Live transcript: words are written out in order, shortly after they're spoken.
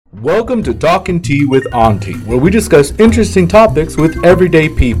Welcome to Talking Tea with Auntie, where we discuss interesting topics with everyday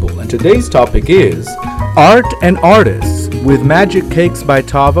people. And today's topic is Art and Artists with Magic Cakes by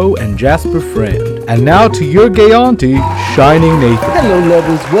Tavo and Jasper Friend. And now to your gay auntie, Shining Nathan. Hello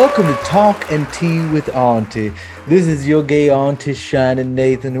lovers, welcome to Talk and Tea with Auntie. This is your gay auntie, Shining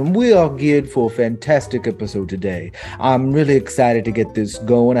Nathan, and we are geared for a fantastic episode today. I'm really excited to get this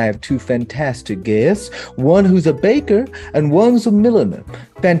going. I have two fantastic guests, one who's a baker and one's a milliner.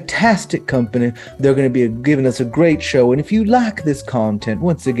 Fantastic company. They're going to be giving us a great show. And if you like this content,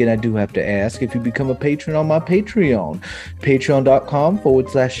 once again, I do have to ask if you become a patron on my Patreon,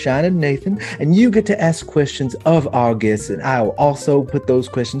 patreon.com/Shining Nathan, and you get to ask questions of our guests, and I will also put those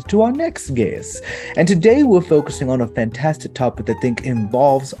questions to our next guests. And today we're focusing on a fantastic topic that I think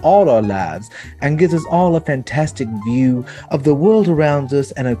involves all our lives and gives us all a fantastic view of the world around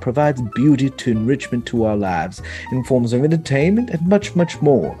us, and it provides beauty to enrichment to our lives in forms of entertainment and much, much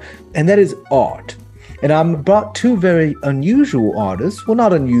more. And that is art. And I'm brought two very unusual artists. Well,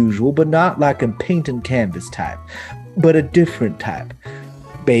 not unusual, but not like a paint and canvas type, but a different type.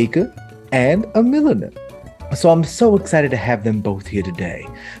 Baker and a milliner. So I'm so excited to have them both here today.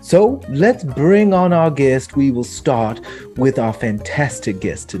 So let's bring on our guest. We will start with our fantastic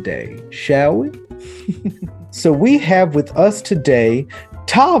guest today, shall we? So we have with us today,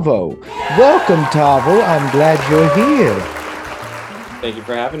 Tavo. Welcome, Tavo. I'm glad you're here. Thank you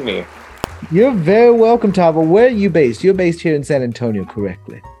for having me. You're very welcome, Tavo. Where are you based? You're based here in San Antonio,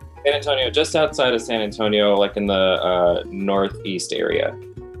 correctly? San Antonio, just outside of San Antonio, like in the northeast area.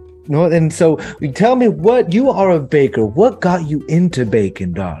 No, and so tell me, what you are a baker. What got you into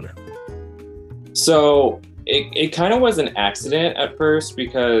baking, darling? So it kind of was an accident at first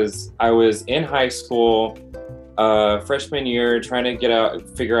because I was in high school, freshman year, trying to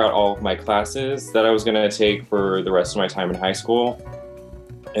figure out all of my classes that I was going to take for the rest of my time in high school.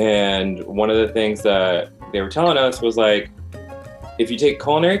 And one of the things that they were telling us was like, if you take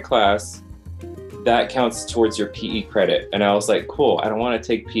culinary class, that counts towards your PE credit. And I was like, cool, I don't want to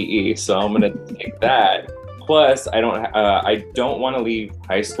take PE, so I'm going to take that. Plus, I don't want to leave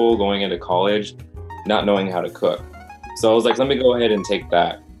high school going into college not knowing how to cook. So I was like, let me go ahead and take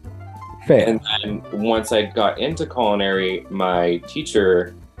that. Fair. And then once I got into culinary, my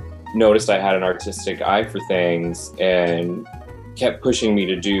teacher noticed I had an artistic eye for things and kept pushing me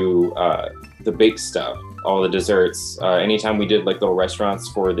to do the baked stuff, all the desserts. Anytime we did like little restaurants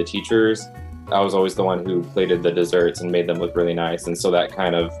for the teachers, I was always the one who plated the desserts and made them look really nice. And so that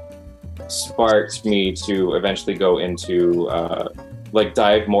kind of sparked me to eventually go into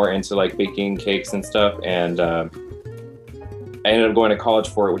dive more into like baking cakes and stuff. And I ended up going to college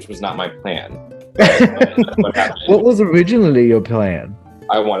for it, which was not my plan. What was originally your plan?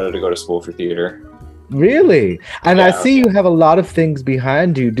 I wanted to go to school for theater. Really? And Yeah. I see you have a lot of things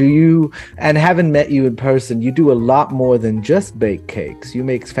behind you. Do you, and haven't met you in person, you do a lot more than just bake cakes. You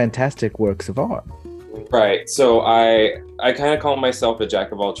make fantastic works of art. Right. So I kind of call myself a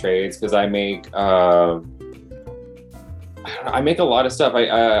jack of all trades because I make a lot of stuff.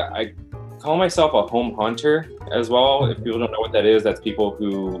 I call myself a home haunter as well. If people don't know what that is, that's people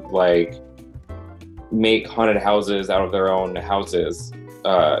who like make haunted houses out of their own houses,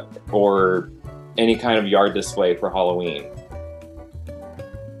 or any kind of yard display for Halloween.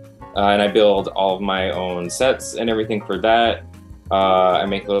 And I build all of my own sets and everything for that. I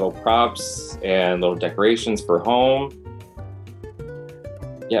make little props and little decorations for home.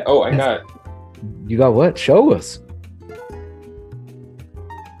 Yeah. Oh, You got what? Show us.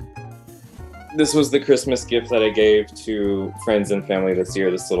 This was the Christmas gift that I gave to friends and family this year,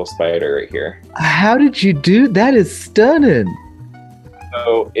 this little spider right here. How did you do? That is stunning.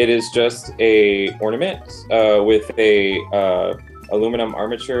 So it is just a ornament with a aluminum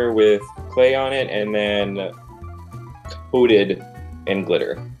armature with clay on it and then coated in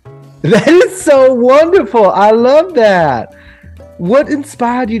glitter. That is so wonderful. I love that. What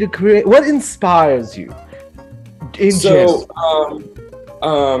inspired you to create? What inspires you?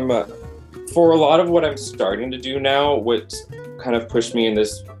 For a lot of what I'm starting to do now, what kind of pushed me in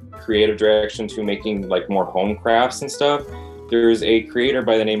this creative direction to making like more home crafts and stuff, there's a creator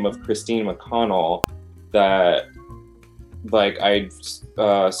by the name of Christine McConnell that like I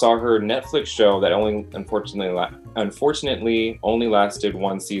saw her Netflix show that only unfortunately only lasted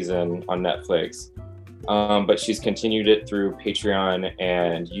one season on Netflix. But she's continued it through Patreon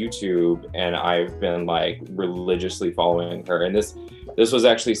and YouTube, and I've been like religiously following her. And this was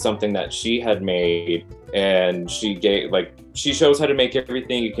actually something that she had made, and she shows how to make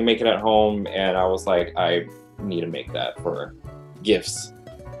everything. You can make it at home, and I was like, I need to make that for gifts.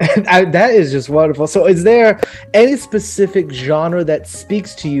 That is just wonderful. So, is there any specific genre that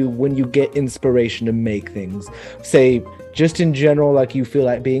speaks to you when you get inspiration to make things? Say, just in general, like you feel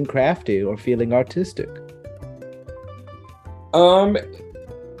like being crafty or feeling artistic?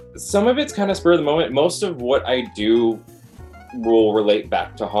 Some of it's kind of spur of the moment. Most of what I do will relate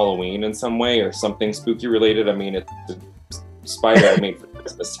back to Halloween in some way or something spooky related. I mean, it's a spider I made for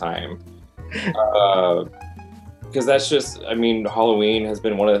Christmas time. Because that's just, I mean, Halloween has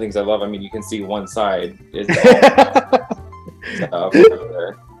been one of the things I love. I mean, you can see one side is stuff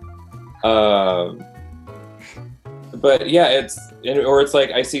there. But yeah, it's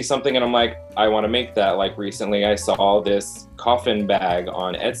like I see something and I'm like, I want to make that. Like recently I saw this coffin bag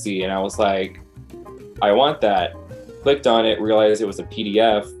on Etsy and I was like, I want that. Clicked on it, realized it was a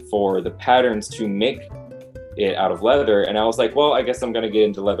PDF for the patterns to make it out of leather, and I was like, well, I guess I'm gonna get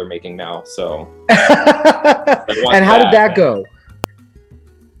into leather making now. So and how did that go?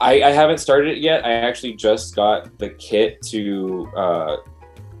 I haven't started it yet. I actually just got the kit to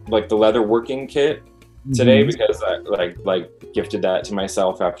like the leather working kit today because I like gifted that to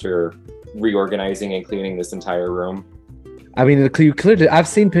myself after reorganizing and cleaning this entire room. I mean, you clearly, I've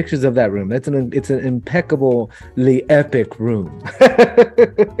seen pictures of that room. It's an impeccably epic room.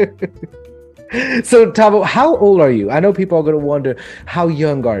 So, Tavo, how old are you? I know people are going to wonder, how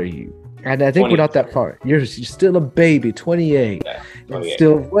young are you? And I think 28. we're not that far. You're still a baby, 28. Yeah, 28.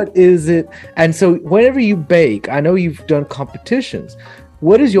 Still, what is it? And so, whenever you bake, I know you've done competitions.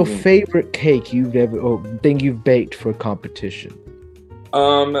 What is your favorite cake you've ever, or thing you've baked for competition?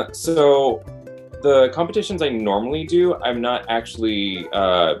 So the competitions I normally do, I'm not actually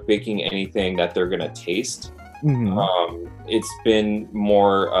baking anything that they're gonna taste. It's been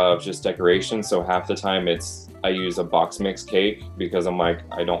more of just decoration. So half the time I use a box mix cake because I'm like,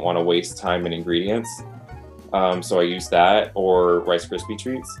 I don't want to waste time and ingredients. So I use that or Rice Krispie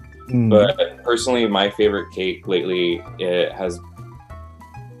treats. But personally, my favorite cake lately, it has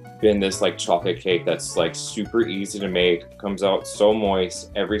been this like chocolate cake that's like super easy to make, comes out so moist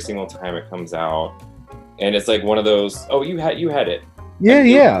every single time it comes out, and it's like one of those, oh, you had it.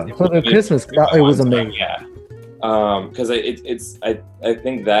 Yeah, for the Christmas, it was amazing. Yeah, because I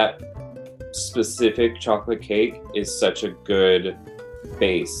think that specific chocolate cake is such a good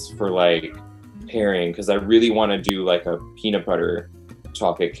base for like pairing, because I really want to do like a peanut butter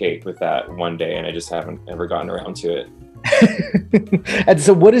chocolate cake with that one day, and I just haven't ever gotten around to it. And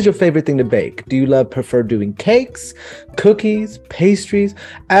so, what is your favorite thing to bake? Do you prefer doing cakes, cookies, pastries?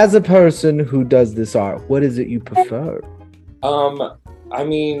 As a person who does this art, what is it you prefer? I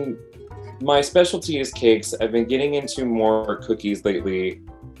mean, my specialty is cakes. I've been getting into more cookies lately,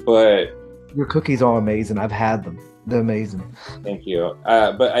 but your cookies are amazing. I've had them. They're amazing. Thank you.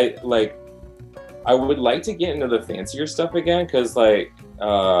 But I would like to get into the fancier stuff again, because like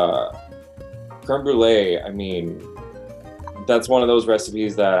creme brulee, I mean, that's one of those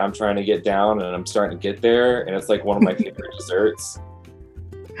recipes that I'm trying to get down, and I'm starting to get there, and it's like one of my favorite desserts.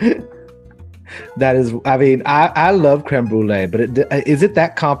 That is, I mean, I love creme brulee, but is it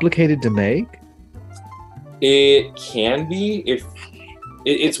that complicated to make? It can be. If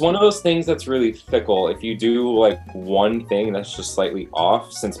it's one of those things that's really fickle. If you do like one thing that's just slightly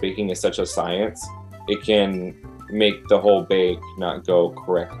off, since baking is such a science, it can make the whole bake not go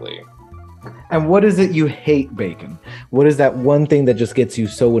correctly. And what is it you hate baking? What is that one thing that just gets you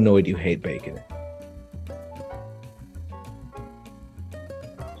so annoyed you hate baking it?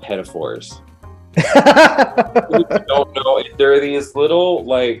 Pedophores. I don't know. There are these little,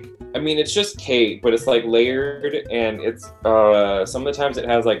 like, I mean, it's just cake, but it's like layered, and it's some of the times it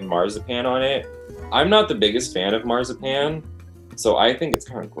has like marzipan on it. I'm not the biggest fan of marzipan, so I think it's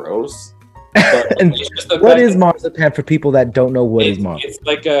kind of gross. And what is marzipan for people that don't know what is marzipan?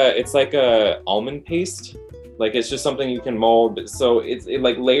 It's like a almond paste. Like, it's just something you can mold. So it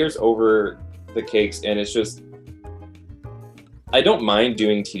like layers over the cakes, and it's just, I don't mind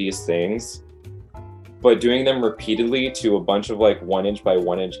doing tedious things, but doing them repeatedly to a bunch of like 1 inch by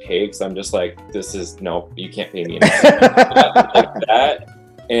 1 inch cakes, I'm just like, this is, no, you can't pay me enough. Like that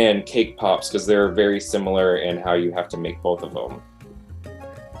and cake pops, because they're very similar in how you have to make both of them.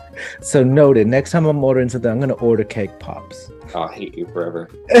 So noted. Next time I'm ordering something, I'm going to order cake pops. I'll hate you forever.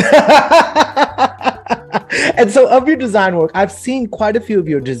 And so, of your design work, I've seen quite a few of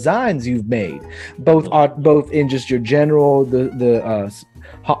your designs you've made, both in just your general the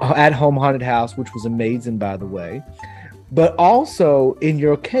at-home haunted house, which was amazing, by the way, but also in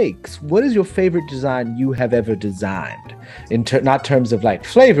your cakes. What is your favorite design you have ever designed? Not terms of like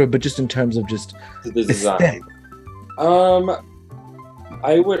flavor, but just in terms of just the design.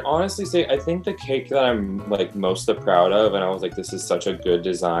 I would honestly say I think the cake that I'm like most proud of, and I was like, this is such a good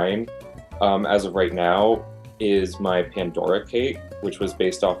design, as of right now, is my Pandora cake, which was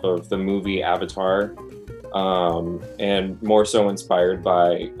based off of the movie Avatar, and more so inspired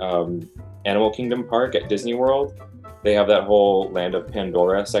by Animal Kingdom Park at Disney World. They have that whole Land of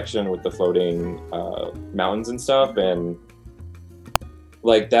Pandora section with the floating mountains and stuff, and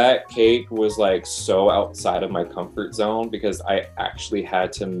like that cake was like so outside of my comfort zone because I actually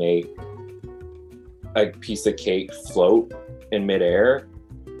had to make a piece of cake float in midair,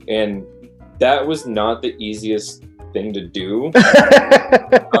 and that was not the easiest thing to do.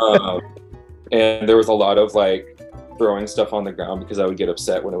 And there was a lot of like throwing stuff on the ground because I would get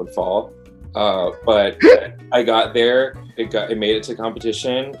upset when it would fall. But I got there. It made it to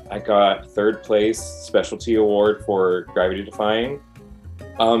competition. I got third place specialty award for gravity defying.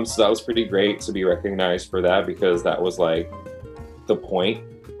 So that was pretty great to be recognized for that because that was like the point.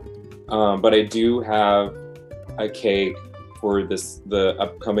 But I do have a cake for the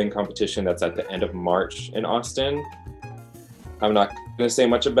upcoming competition that's at the end of March in Austin. I'm not going to say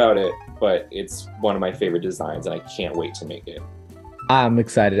much about it, but it's one of my favorite designs and I can't wait to make it. I'm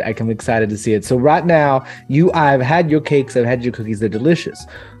excited. I'm excited to see it. So right now, I've had your cakes, I've had your cookies, they're delicious.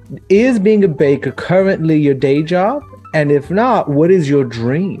 Is being a baker currently your day job? And if not, what is your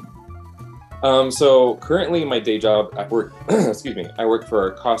dream? So currently my day job, I work, I work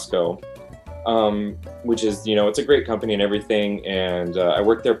for Costco, which is, it's a great company and everything. And I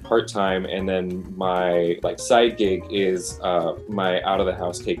work there part-time. And then my like side gig is my out of the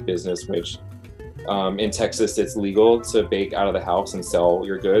house cake business, which in Texas, it's legal to bake out of the house and sell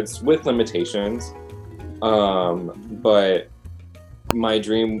your goods with limitations. But my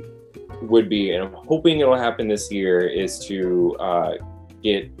dream would be, and I'm hoping it'll happen this year, is to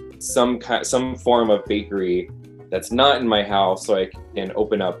get some form of bakery that's not in my house so I can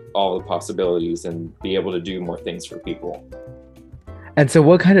open up all the possibilities and be able to do more things for people. And so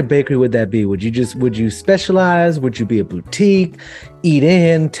what kind of bakery would that be? Would you specialize? Would you be a boutique? Eat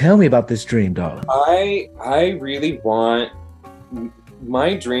in? Tell me about this dream, darling. I really want,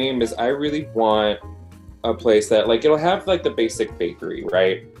 my dream is I really want a place that like, it'll have like the basic bakery,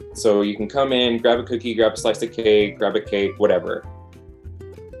 right? So you can come in, grab a cookie, grab a slice of cake, grab a cake, whatever.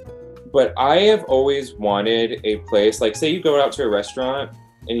 But I have always wanted a place, like say you go out to a restaurant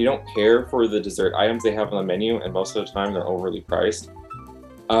and you don't care for the dessert items they have on the menu, and most of the time they're overly priced.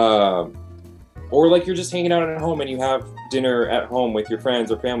 Or like you're just hanging out at home and you have dinner at home with your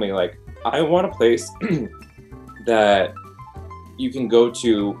friends or family. Like I want a place that you can go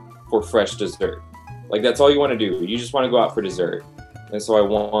to for fresh dessert. Like that's all you want to do. You just want to go out for dessert. And so I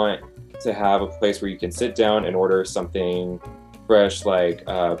want to have a place where you can sit down and order something fresh, like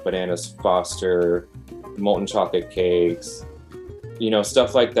Bananas Foster, molten chocolate cakes,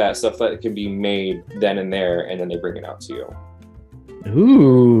 stuff like that, stuff that can be made then and there, and then they bring it out to you.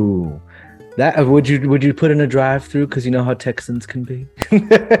 Ooh, that would you put in a drive-through? Because you know how Texans can be.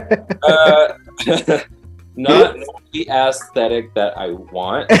 Not the aesthetic that I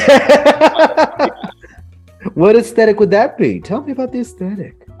want. What aesthetic would that be? Tell me about the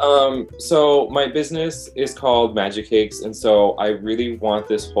aesthetic. So my business is called Magic Cakes, and so I really want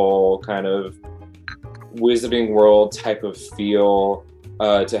this whole kind of Wizarding World type of feel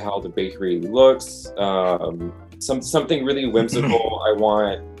to how the bakery looks. Something really whimsical. I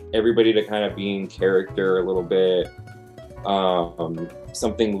want everybody to kind of be in character a little bit.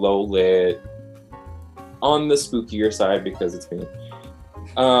 Something low lit, on the spookier side because it's me.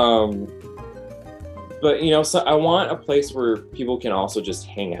 But so I want a place where people can also just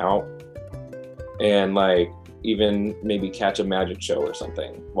hang out and like even maybe catch a magic show or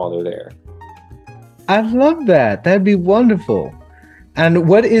something while they're there. I love that. That'd be wonderful. And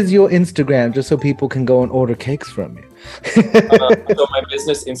what is your Instagram, just so people can go and order cakes from you? So my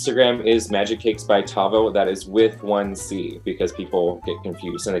business Instagram is Magic Cakes by Tavo. That is with one C because people get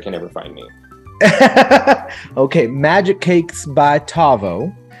confused and they can never find me. Okay, Magic Cakes by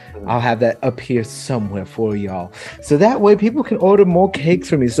Tavo. I'll have that up here somewhere for y'all. So that way people can order more cakes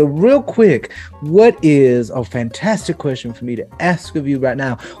from you. So real quick, what is a fantastic question for me to ask of you right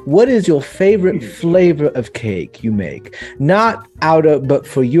now? What is your favorite flavor of cake you make? Not out of, but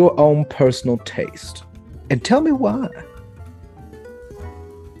for your own personal taste. And tell me why.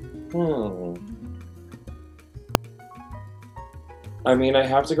 I mean, I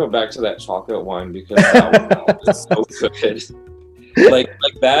have to go back to that chocolate one because that one is so good. Like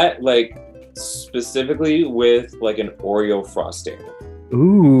that, like specifically with like an Oreo frosting.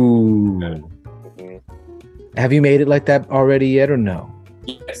 Ooh. Mm-hmm. Have you made it like that already yet or no?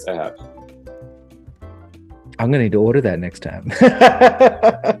 Yes, I have. I'm gonna need to order that next time.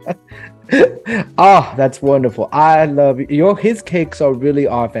 Oh, that's wonderful. I love his cakes are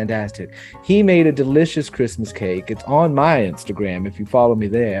fantastic. He made a delicious Christmas cake. It's on my Instagram if you follow me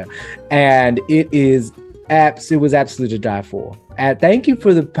there. And it was absolutely to die for. And thank you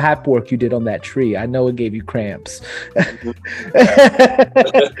for the pap work you did on that tree. I know it gave you cramps.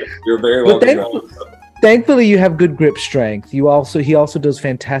 You're very welcome. Thankfully, you have good grip strength. He also does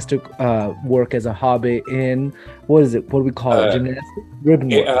fantastic work as a hobby in what do we call it? Gymnastics, ribbon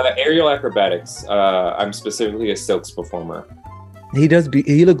work. Aerial acrobatics. I'm specifically a silks performer. He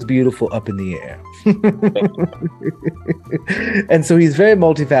looks beautiful up in the air. And so he's very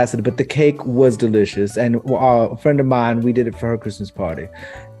multifaceted, but the cake was delicious. And a friend of mine, we did it for her Christmas party.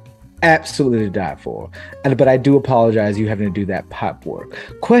 Absolutely to die for. But I do apologize you having to do that pop work.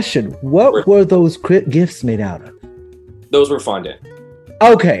 Question, what were those gifts made out of? Those were fondant.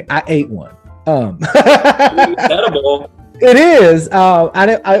 Okay, I ate one. Edible. It is.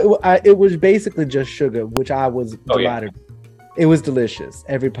 It was basically just sugar, which I was delighted. Yeah. It was delicious.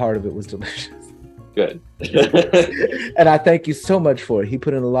 Every part of it was delicious. Good. And I thank you so much for it. He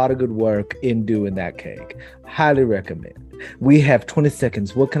put in a lot of good work in doing that cake. Highly recommend. We have 20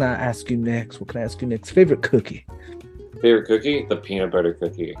 seconds. What can I ask you next? Favorite cookie? Favorite cookie? The peanut butter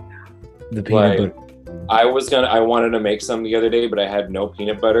cookie. The peanut butter. I wanted to make some the other day, but I had no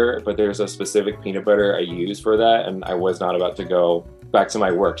peanut butter. But there's a specific peanut butter I use for that, and I was not about to go back to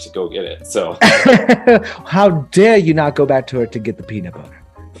my work to go get it. So how dare you not go back to her to get the peanut butter?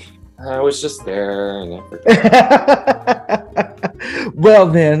 I was just there and I forgot. Well,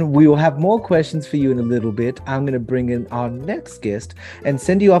 then we will have more questions for you in a little bit. I'm going to bring in our next guest and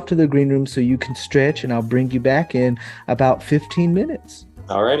send you off to the green room so you can stretch, and I'll bring you back in about 15 minutes.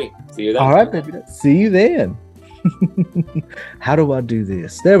 Alrighty. See you then. All right, baby. See you then. How do I do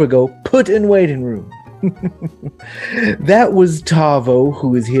this? There we go. Put in waiting room. That was Tavo,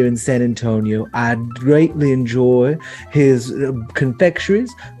 who is here in San Antonio. I greatly enjoy his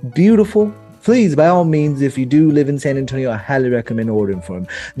confectionaries. Beautiful. Please, by all means, if you do live in San Antonio, I highly recommend ordering for him.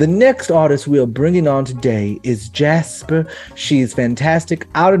 The next artist we are bringing on today is Jasper. She is fantastic,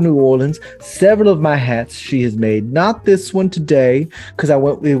 out of New Orleans. Several of my hats she has made. Not this one today, because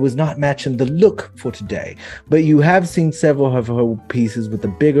it was not matching the look for today. But you have seen several of her pieces with a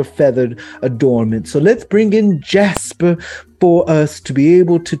bigger feathered adornment. So let's bring in Jasper for us to be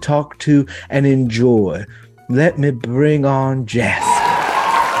able to talk to and enjoy. Let me bring on Jasper.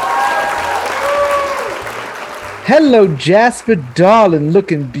 Hello, Jasper, darling,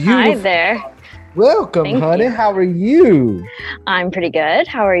 looking beautiful. Hi there. Welcome, honey. How are you? I'm pretty good.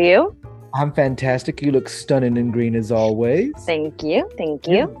 How are you? I'm fantastic. You look stunning in green as always. Thank you. Thank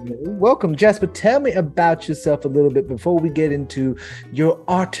you. Welcome, Jasper. Tell me about yourself a little bit before we get into your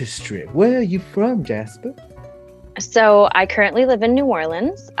artistry. Where are you from, Jasper? So I currently live in New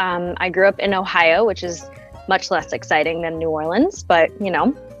Orleans. I grew up in Ohio, which is much less exciting than New Orleans, but we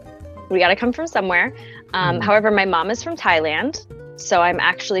got to come from somewhere. However, my mom is from Thailand, so I'm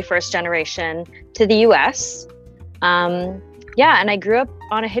actually first generation to the US. And I grew up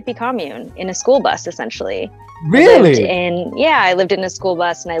on a hippie commune in a school bus, essentially. Really? I lived in a school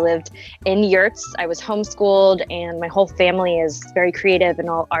bus, and I lived in yurts. I was homeschooled, and my whole family is very creative and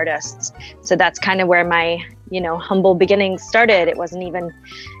all artists. So that's kind of where my, humble beginnings started. It wasn't even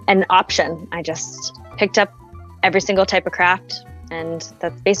an option. I just picked up every single type of craft, and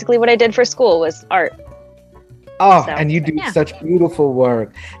that's basically what I did for school was art. Oh, so, and you do such beautiful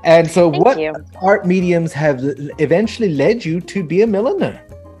work. And so what art mediums have eventually led you to be a milliner?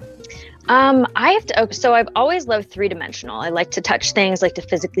 I've always loved three-dimensional. I like to touch things, like to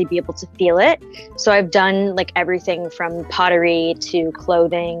physically be able to feel it. So I've done like everything from pottery to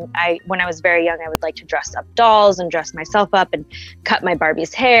clothing. When I was very young, I would like to dress up dolls and dress myself up and cut my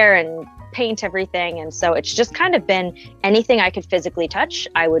Barbie's hair and paint everything. And so it's just kind of been anything I could physically touch,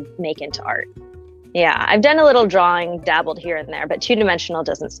 I would make into art. Yeah, I've done a little drawing, dabbled here and there, but two-dimensional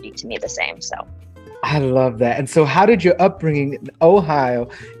doesn't speak to me the same, so. I love that. And so how did your upbringing in Ohio,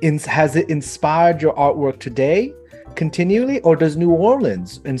 has it inspired your artwork today continually, or does New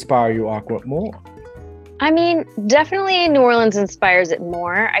Orleans inspire your artwork more? I mean, definitely New Orleans inspires it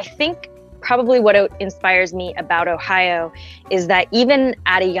more. I think probably what inspires me about Ohio is that even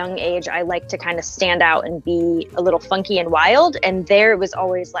at a young age, I like to kind of stand out and be a little funky and wild. And there it was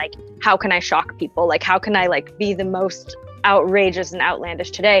always like, how can I shock people? Like, how can I be the most outrageous and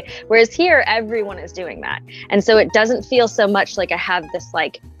outlandish today? Whereas here, everyone is doing that. And so it doesn't feel so much like I have this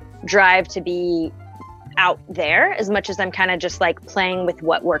drive to be out there as much as I'm kind of just like playing with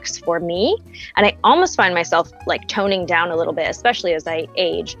what works for me. And I almost find myself like toning down a little bit, especially as I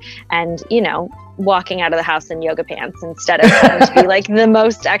age and, you know, walking out of the house in yoga pants instead of having to be like the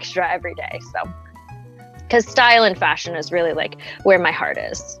most extra every day. So, because style and fashion is really like where my heart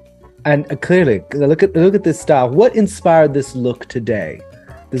is. And clearly, look at this style. What inspired this look today?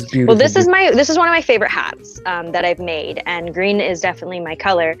 This beautiful. Well, this is one of my favorite hats that I've made, and green is definitely my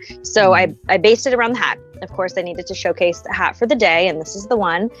color. So I based it around the hat. Of course, I needed to showcase the hat for the day, and this is the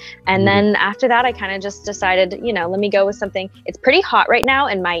one. And then after that, I kind of just decided, you know, let me go with something. It's pretty hot right now,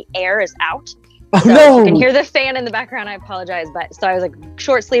 and my air is out. Oh, so no! You can hear the fan in the background. I apologize, but so I was like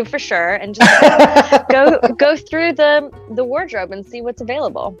short sleeve for sure, and just go through the wardrobe and see what's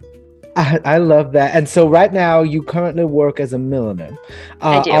available. I love that. And so right now you currently work as a milliner.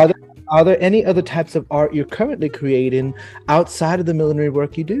 I do. Are there any other types of art you're currently creating outside of the millinery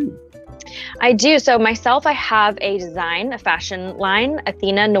work you do? I do. So myself, I have a fashion line,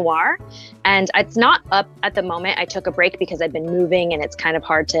 Athena Noir, and it's not up at the moment. I took a break because I've been moving and it's kind of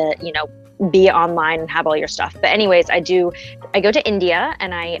hard to, you know, be online and have all your stuff. But anyways, I go to India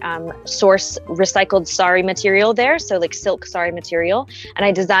and I source recycled sari material there. So like silk sari material, and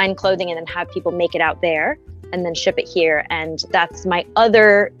I design clothing and then have people make it out there and then ship it here. And that's my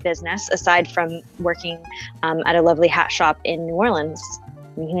other business aside from working at a lovely hat shop in New Orleans.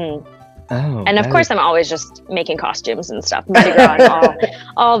 Mm-hmm. Oh, and of course, I'm always just making costumes and stuff, Mardi Gras and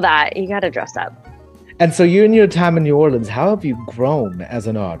all that. You got to dress up. And so you in your time in New Orleans, how have you grown as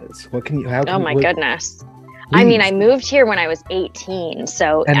an artist? Oh my goodness. I mean, I moved here when I was 18.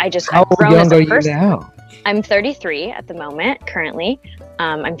 So and I've how grown young as a are person. You now? I'm 33 at the moment, currently.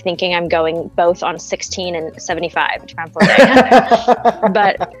 I'm thinking I'm going both on 16 and 75, which I'm floating.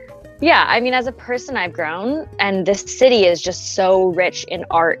 But yeah, I mean, as a person, I've grown, and this city is just so rich in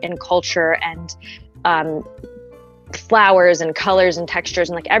art and culture and flowers and colors and textures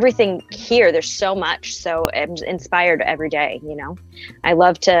and like everything here. There's so much. So I'm inspired every day, you know. I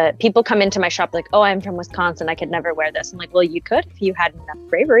love people come into my shop like, oh, I'm from Wisconsin, I could never wear this. I'm like, well, you could if you had enough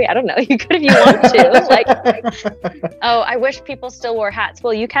bravery. I don't know, you could if you want to. Like, oh, I wish people still wore hats.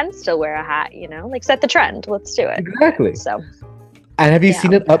 Well, you can still wear a hat, you know, like set the trend. Let's do it. Exactly. So, and have you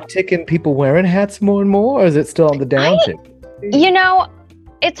seen an uptick in people wearing hats more and more, or is it still on the downtick? You know,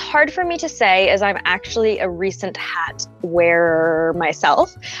 it's hard for me to say as I'm actually a recent hat wearer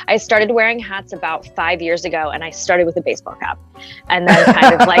myself. I started wearing hats about 5 years ago, and I started with a baseball cap and then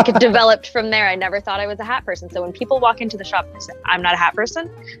kind of like developed from there. I never thought I was a hat person. So when people walk into the shop and say, I'm not a hat person,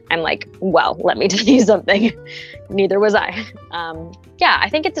 I'm like, well, let me tell you something. Neither was I. Yeah, I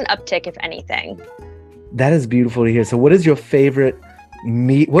think it's an uptick, if anything. That is beautiful to hear. So what's your favorite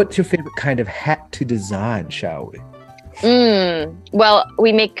kind of hat to design, shall we? Well,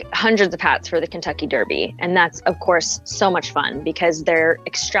 we make hundreds of hats for the Kentucky Derby, and that's of course so much fun because they're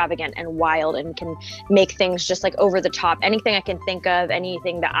extravagant and wild and can make things just like over the top. Anything I can think of,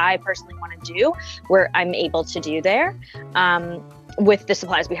 anything that I personally want to do, where I'm able to do there. With the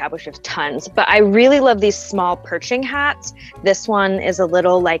supplies we have, which is tons. But I really love these small perching hats. This one is a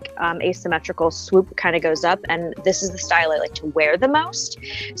little like asymmetrical swoop, kind of goes up, and this is the style I like to wear the most.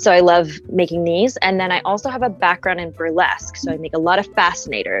 So I love making these. And then I also have a background in burlesque. So I make a lot of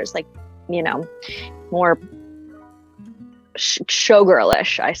fascinators, like, you know, more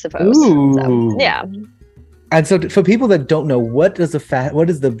showgirlish, I suppose. Ooh. So, yeah. And so for people that don't know, what is the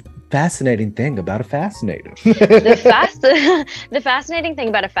fascinating thing about a fascinator? The fascinating thing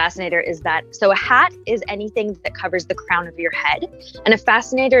about a fascinator is that, so a hat is anything that covers the crown of your head, and a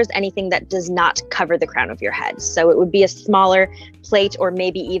fascinator is anything that does not cover the crown of your head. So it would be a smaller plate or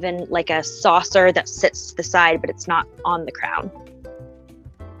maybe even like a saucer that sits to the side, but it's not on the crown.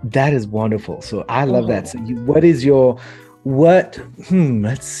 That is wonderful. So I love that. So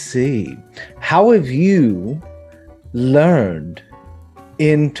let's see. How have you learned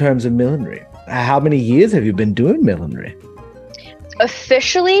in terms of millinery? How many years have you been doing millinery?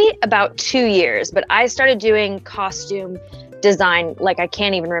 Officially about 2 years, but I started doing costume design, like I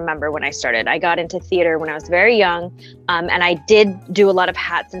can't even remember when I started. I got into theater when I was very young, and I did do a lot of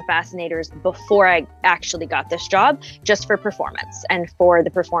hats and fascinators before I actually got this job, just for performance and for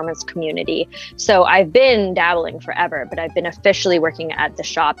the performance community. So I've been dabbling forever, but I've been officially working at the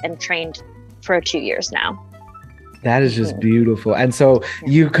shop and trained for 2 years now. That is just beautiful. And so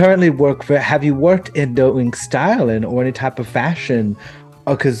you currently have you worked in doing styling or any type of fashion?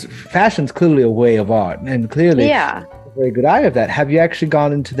 Because fashion's clearly a way of art, and clearly a very good eye of that. Have you actually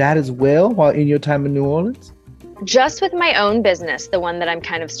gone into that as well while in your time in New Orleans? Just with my own business, the one that I'm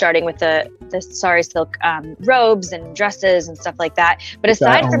kind of starting with the Sari Silk robes and dresses and stuff like that. But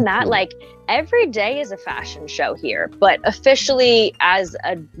aside from that, like every day is a fashion show here, but officially as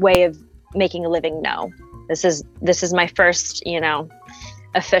a way of making a living, no. This is my first,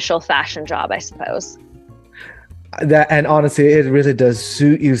 official fashion job, I suppose. And honestly, it really does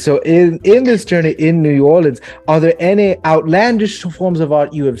suit you. So in this journey in New Orleans, are there any outlandish forms of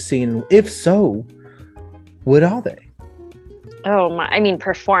art you have seen? If so, what are they? Oh my, I mean,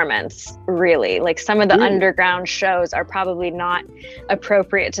 performance, really. Like some of the underground shows are probably not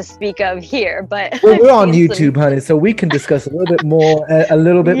appropriate to speak of here, but well, we're on YouTube, honey, so we can discuss a little bit more,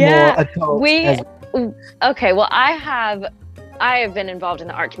 more adult. Okay, well, I have been involved in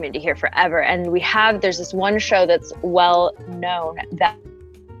the art community here forever, and there's this one show that's well known that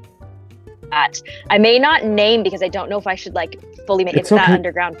I may not name because I don't know if I should like fully make it that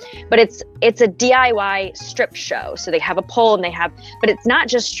underground, but it's a DIY strip show. So they have a pole but it's not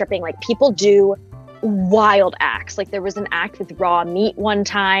just stripping, like people do wild acts. Like there was an act with raw meat one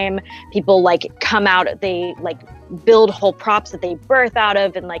time. People like come out, they like build whole props that they birth out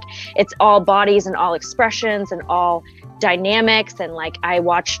of, and like it's all bodies and all expressions and all dynamics. And like I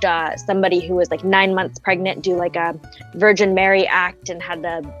watched somebody who was like 9 months pregnant do like a Virgin Mary act and had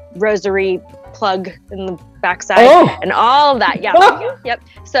a rosary plug in the backside and all of that. Yep.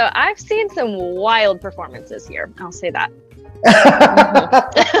 So I've seen some wild performances here, I'll say that.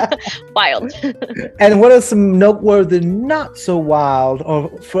 Wild. And what are some noteworthy, not so wild, or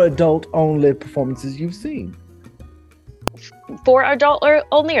for adult only performances you've seen? For adult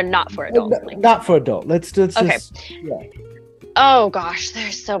only, or not for adult only? Not for adult. Let's okay. Oh gosh,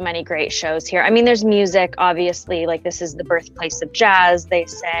 there's so many great shows here. I mean, there's music, obviously. Like this is the birthplace of jazz, they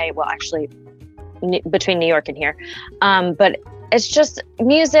say. Well, actually, between New York and here, but it's just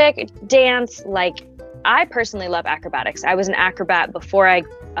music, dance. Like I personally love acrobatics. I was an acrobat before I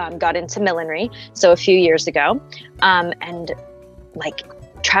got into millinery, so a few years ago, and like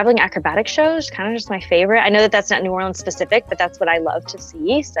traveling acrobatic shows, kind of just my favorite. I know that that's not New Orleans specific, but that's what I love to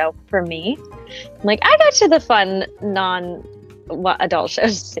see. So for me, I'm like, I got to the fun non-adult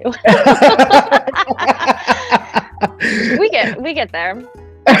shows too. We get there.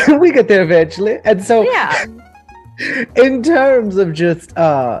 We get there eventually. And so yeah, in terms of just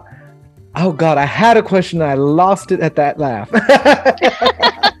oh God, I had a question and I lost it at that laugh.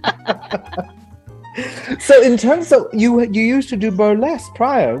 So in terms of you used to do burlesque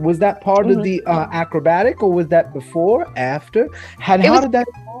prior. Was that part of the acrobatic, or was that before, after? How did that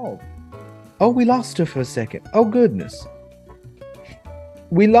evolve? Oh, we lost her for a second. Oh goodness.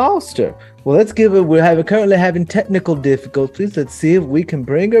 We lost her. Well, let's give her. We're currently having technical difficulties. Let's see if we can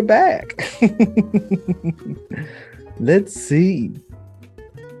bring her back. Let's see.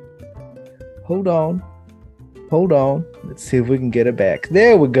 Hold on. Let's see if we can get her back.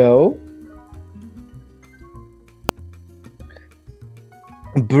 There we go.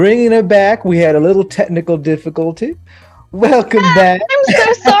 Bringing her back. We had a little technical difficulty. Welcome back. I'm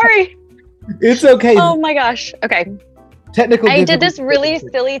so sorry. It's okay. Oh my gosh. Okay. I did this really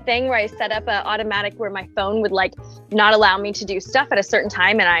silly thing where I set up an automatic where my phone would like not allow me to do stuff at a certain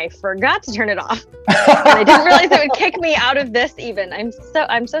time, and I forgot to turn it off. And I didn't realize it would kick me out of this even. I'm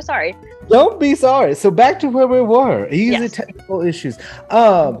so sorry. Don't be sorry. So back to where we were. Easy technical issues.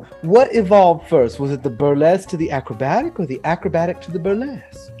 What evolved first? Was it the burlesque to the acrobatic, or the acrobatic to the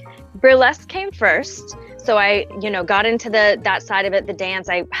burlesque? Burlesque came first. So I, got into that side of it, the dance.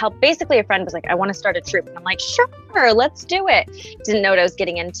 I helped, basically a friend was like, I want to start a troupe. And I'm like, sure, let's do it. Didn't know what I was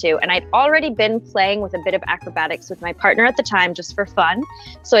getting into. And I'd already been playing with a bit of acrobatics with my partner at the time, just for fun.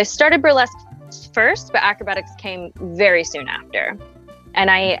 So I started burlesque first, but acrobatics came very soon after. And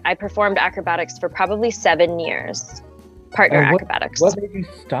I performed acrobatics for probably 7 years. Partner acrobatics. What made you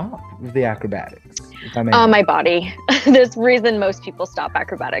stop with the acrobatics? My body. There's reason most people stop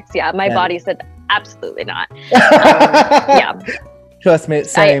acrobatics. Yeah, my body said absolutely not. Yeah. Trust me,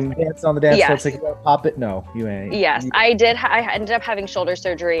 same. Dance on the dance floor. It's like, you pop it? No, you ain't. Yes, I did. I ended up having shoulder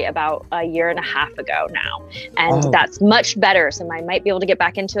surgery about a year and a half ago now. And that's much better. So I might be able to get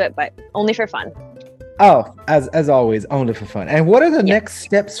back into it, but only for fun. Oh, as always, only for fun. And what are the next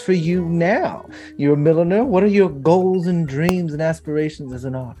steps for you now? You're a milliner. What are your goals and dreams and aspirations as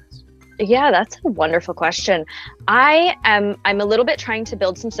an artist? Yeah, that's a wonderful question. I'm a little bit trying to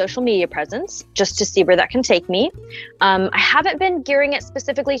build some social media presence just to see where that can take me. I haven't been gearing it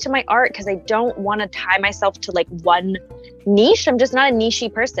specifically to my art because I don't want to tie myself to like one niche. I'm just not a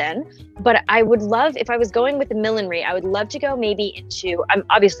nichey person, but I would love, if I was going with the millinery, I would love to go maybe into, I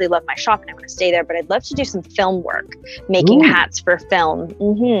obviously love my shop and I want to stay there, but I'd love to do some film work, making hats for film.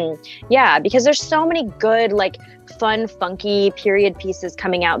 Yeah, because there's so many good, like fun, funky period pieces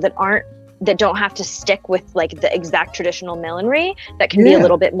coming out that don't have to stick with like the exact traditional millinery, that can be a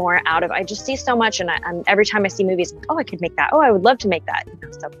little bit more out of, I just see so much, and I'm every time I see movies, oh, I could make that. Oh, I would love to make that.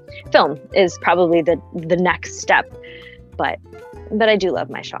 So film is probably the next step. But I do love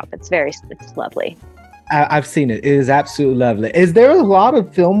my shop. It's lovely. I've seen it. It is absolutely lovely. Is there a lot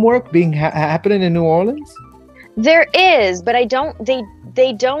of film work being happening in New Orleans? There is, but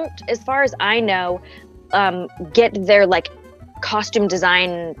they don't, as far as I know, get their like costume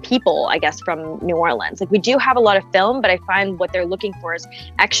design people, I guess, from New Orleans. Like, we do have a lot of film, but I find what they're looking for is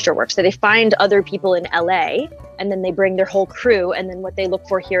extra work. So they find other people in LA and then they bring their whole crew. And then what they look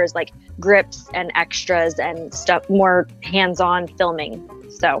for here is like grips and extras and stuff, more hands-on filming.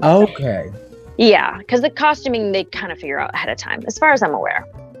 So, okay. Yeah, because the costuming, they kind of figure out ahead of time, as far as I'm aware.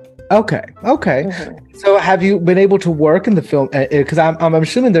 Okay. So have you been able to work in the film? Because I'm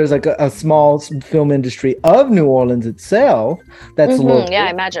assuming there's like a small film industry of New Orleans itself that's local. Yeah,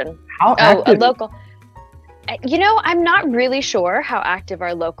 I imagine. How active? Local. You know, I'm not really sure how active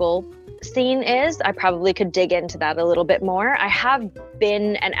our local scene is. I probably could dig into that a little bit more. I have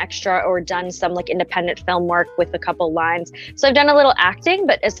been an extra or done some like independent film work with a couple lines. So I've done a little acting,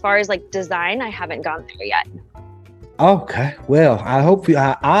 but as far as like design, I haven't gone there yet. Okay, well,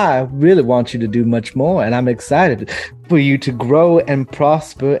 I really want you to do much more, and I'm excited for you to grow and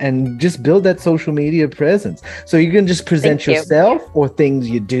prosper and just build that social media presence. So you can just present yourself or things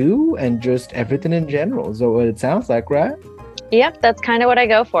you do and just everything in general. So what it sounds like, right? Yep, that's kind of what I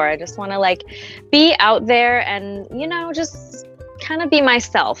go for. I just want to like be out there and, you know, just kind of be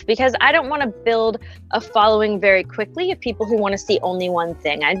myself, because I don't want to build a following very quickly of people who want to see only one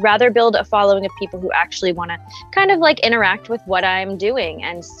thing. I'd rather build a following of people who actually want to kind of like interact with what I'm doing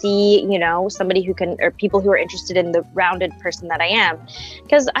and see, you know, somebody who can, or people who are interested in the rounded person that I am.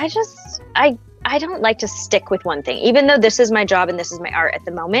 Because I don't like to stick with one thing. Even though this is my job and this is my art at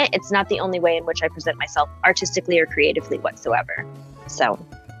the moment, it's not the only way in which I present myself artistically or creatively whatsoever. So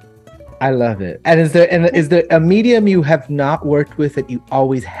I love it. And is there a medium you have not worked with that you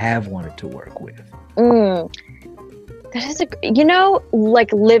always have wanted to work with? That is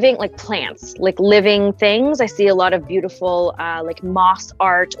like living, like plants, like living things. I see a lot of beautiful like moss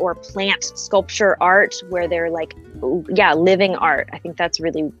art or plant sculpture art where they're like, living art. I think that's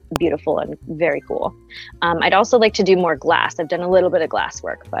really beautiful and very cool. I'd also like to do more glass. I've done a little bit of glass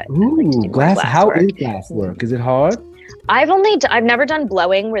work, but I'd like to do glass. How work. is glass work? Is it hard? I've never done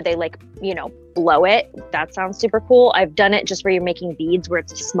blowing where they like, you know, blow it. That sounds super cool. I've done it just where you're making beads where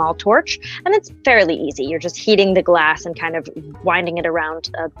it's a small torch, and it's fairly easy. You're just heating the glass and kind of winding it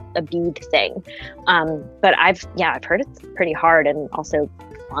around a bead thing. But I've heard it's pretty hard and also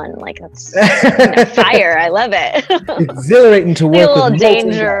fun. Like that's fire. I love it. Exhilarating to work a little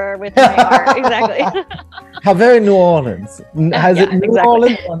danger with my art. Exactly. How very New Orleans. Has it New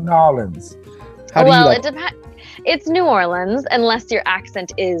Orleans or New Orleans? It depends. It's New Orleans, unless your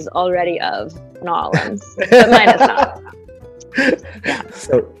accent is already of New Orleans. But mine is not.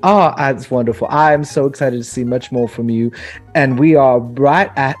 So, that's wonderful. I'm so excited to see much more from you. And we are right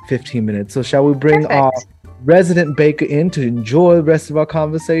at 15 minutes. So shall we bring our resident baker in to enjoy the rest of our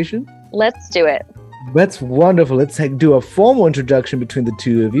conversation? Let's do it. That's wonderful. Let's do a formal introduction between the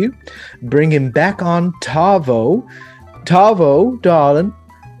two of you. Bring him back on, Tavo. Tavo, darling.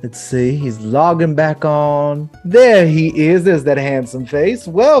 Let's see, he's logging back on. There he is. There's that handsome face.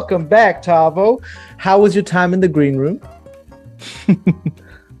 Welcome back, Tavo. How was your time in the green room?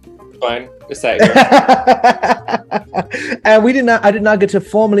 Fine. It's that And I did not get to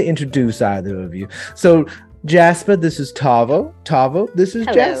formally introduce either of you. So, Jasper, this is Tavo. Tavo, this is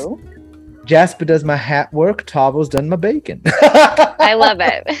Hello. Jasper. Jasper does my hat work. Tavo's done my bacon. I love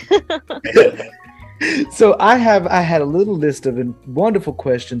it. So I had a little list of wonderful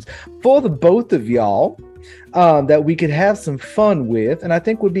questions for the both of y'all that we could have some fun with, and I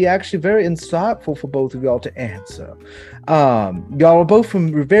think would be actually very insightful for both of y'all to answer. Y'all are both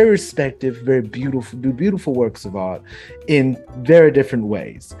from very respective, very beautiful works of art in very different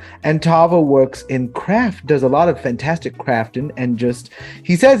ways. And Tavo works in craft, does a lot of fantastic crafting, and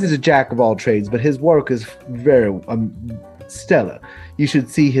he says he's a jack of all trades, but his work is very stellar. You should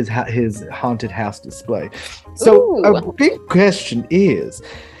see his haunted house display. So a big question is,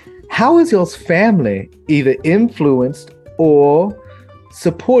 how has y'all's family either influenced or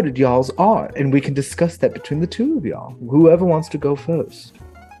supported y'all's art? And we can discuss that between the two of y'all. Whoever wants to go first.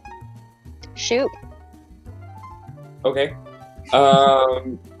 Shoot. Okay.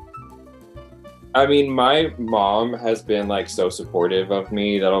 Um, I mean, my mom has been like so supportive of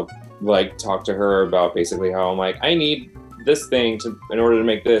me that I'll like talk to her about basically how I'm like, I need this thing to in order to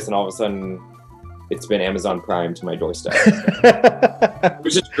make this, and all of a sudden it's been Amazon Prime to my doorstep,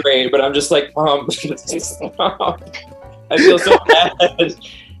 which is great. But I'm just like, Mom, stop. I feel so bad.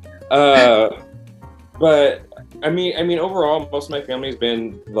 But I mean, overall, most of my family's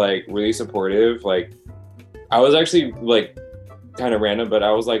been like really supportive. Like, I was actually like kind of random, but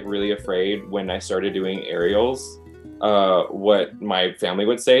I was like really afraid when I started doing aerials, what my family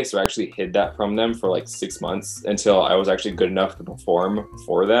would say. So I actually hid that from them for like 6 months until I was actually good enough to perform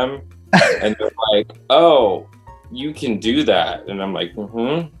for them. And they're like, "Oh, you can do that," and I'm like,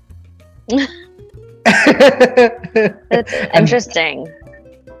 "Mm-hmm." That's interesting.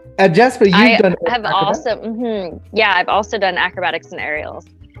 Jasper, you've done have also, yeah, I've also done acrobatics and aerials.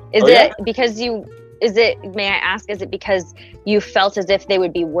 Is Oh, it yeah? because may I ask, is it because you felt as if they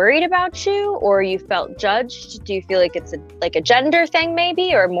would be worried about you, or you felt judged? Do you feel like it's a gender thing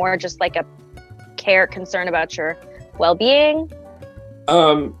maybe, or more just like a concern about your well-being?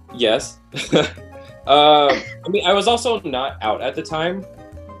 Yes. I mean, I was also not out at the time,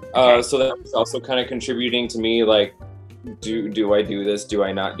 Okay. so that was also kind of contributing to me like, do I do this? Do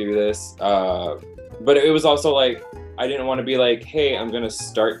I not do this? But it was also like I didn't want to be like, hey, I'm gonna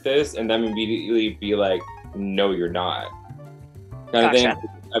start this, and then immediately be like, no, you're not. Kind of Gotcha. thing.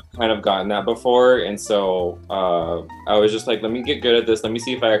 I've kind of gotten that before, and so I was just like, let me get good at this. Let me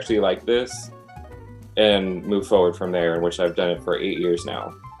see if I actually like this, and move forward from there. Which I've done it for 8 years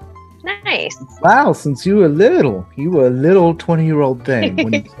now. Nice. Wow, since you were little 20-year-old thing.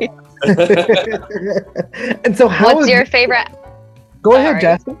 And so, What's your favorite? Go ahead, Sorry.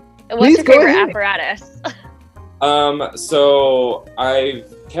 Jasper. What's Please your go favorite ahead. apparatus? So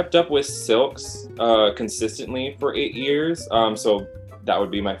I've kept up with silks consistently for 8 years. So that would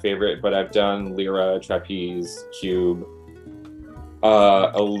be my favorite. But I've done lyra, trapeze, cube,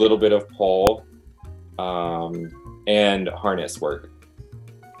 a little bit of pole, and harness work.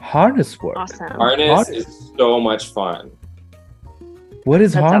 Harness work. Awesome. Harness is so much fun. What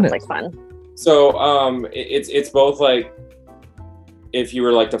is That harness? sounds like fun. So it's both like if you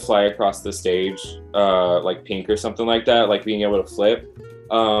were like to fly across the stage, like Pink or something like that, like being able to flip.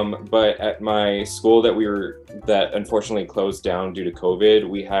 But at my school that unfortunately closed down due to COVID,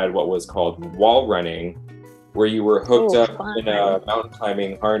 we had what was called wall running, where you were hooked Ooh, up fun. in a mountain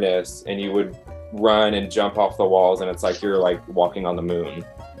climbing harness and you would run and jump off the walls, and it's like you're like walking on the moon.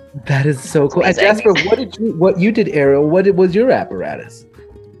 That is so cool. And Amazing. Jasper, what you did, Ariel? Was your apparatus?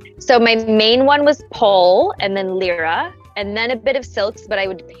 So my main one was pole, and then lyra, and then a bit of silks, but I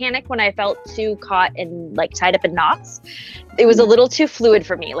would panic when I felt too caught and like tied up in knots. It was a little too fluid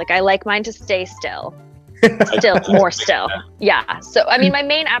for me. Like I like mine to stay still. More still. Yeah. So I mean my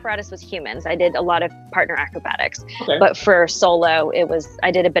main apparatus was humans. I did a lot of partner acrobatics. Okay. But for solo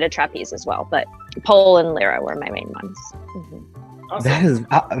I did a bit of trapeze as well. But pole and lyra were my main ones. Mhm. Awesome.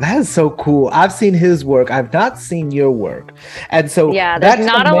 That is so cool. I've seen his work. I've not seen your work, and so Yeah, there's that's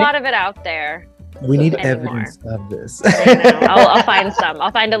not a lot of it out there. We need anymore. evidence of this. I know. I'll find some. I'll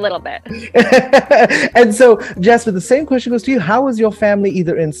find a little bit. And so, Jasper, the same question goes to you. How has your family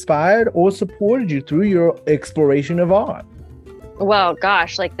either inspired or supported you through your exploration of art? Well,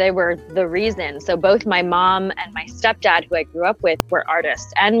 gosh, like they were the reason. So both my mom and my stepdad, who I grew up with, were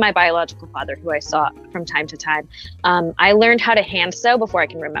artists, and my biological father, who I saw from time to time. I learned how to hand sew before I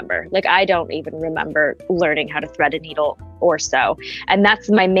can remember. Like I don't even remember learning how to thread a needle or sew. And that's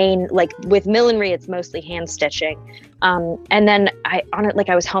my main, like with millinery, it's mostly hand stitching. And then I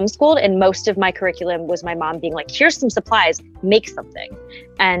was homeschooled, and most of my curriculum was my mom being like, here's some supplies, make something.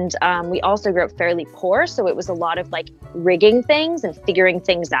 And we also grew up fairly poor. So it was a lot of like rigging things and figuring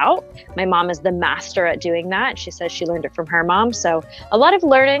things out. My mom is the master at doing that. She says she learned it from her mom. So a lot of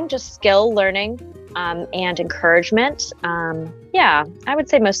learning, just skill learning, and encouragement. Yeah, I would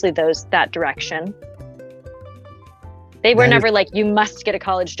say mostly that direction. They were never like, you must get a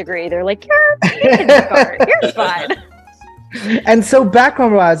college degree. They're like, you can work art. You're fine. And so,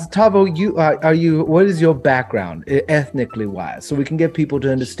 background-wise, Tavo, what is your background, ethnically wise, so we can get people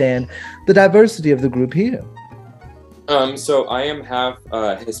to understand the diversity of the group here? So I am half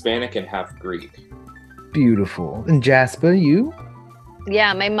Hispanic and half Greek. Beautiful. And Jasper, you?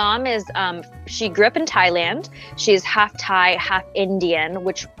 Yeah, my mom is, she grew up in Thailand. She's half Thai, half Indian,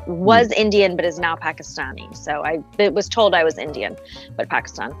 which was Indian, but is now Pakistani. So I was told I was Indian, but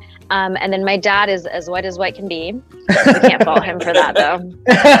Pakistan. And then my dad is as white can be. We can't fault him for that, though.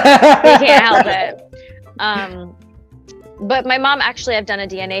 He can't help it. But my mom, actually, I've done a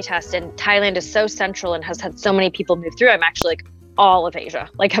DNA test, and Thailand is so central and has had so many people move through. I'm actually like all of Asia.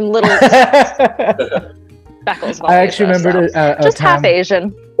 Like I'm literally speckles of all I actually Asia, remembered so. a Just time. half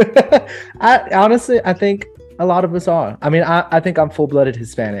Asian. I think a lot of us are. I mean, I think I'm full-blooded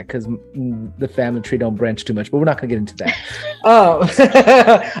Hispanic because the family tree don't branch too much, but we're not gonna get into that.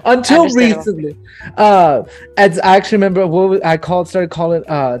 Until Understandable. recently, as I actually remember, started calling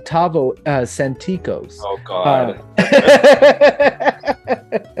Tavo Santikos. Oh God.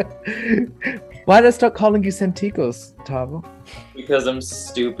 Why did I start calling you Santikos, Tavo? Because I'm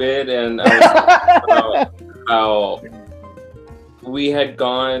stupid, and I was thinking about how we had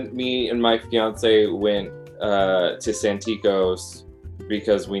gone. Me and my fiance went to Santikos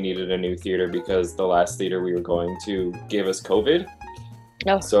because we needed a new theater because the last theater we were going to gave us COVID.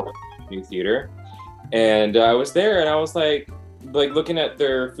 No. So new theater, and I was there, and I was like looking at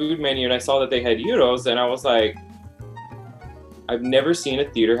their food menu, and I saw that they had gyros, and I was like, I've never seen a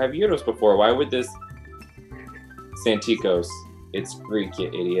theater have gyros before. Why would this Santikos? It's Greek, you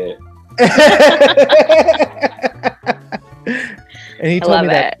idiot. And he I told love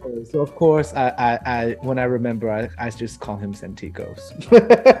me that. it. First. So of course, I when I remember, I just call him Santikos.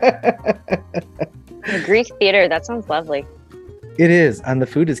 The Greek theater, that sounds lovely. It is, and the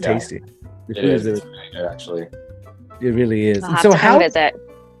food is Yeah. tasty. The It food is. It's really good, actually. It really is. I'll And have so to come visit.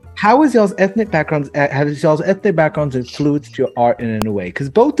 how is y'all's ethnic backgrounds? Has y'all's ethnic backgrounds influenced your art in any way? Because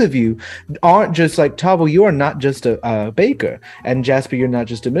both of you aren't just like Tavo. You are not just a baker, and Jasper, you're not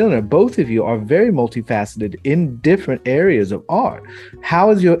just a milliner. Both of you are very multifaceted in different areas of art. How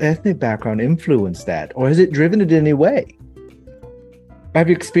has your ethnic background influenced that, or has it driven it in any way? Have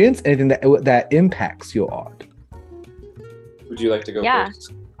you experienced anything that impacts your art? Would you like to go Yeah.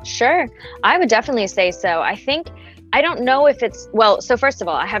 first? Sure. I would definitely say so. I don't know if it's, well, so first of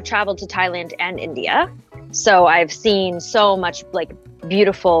all, I have traveled to Thailand and India. So I've seen so much like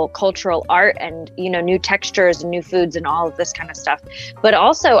beautiful cultural art and, new textures and new foods and all of this kind of stuff. But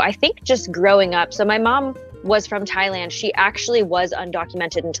also, I think just growing up, so my mom was from Thailand. She actually was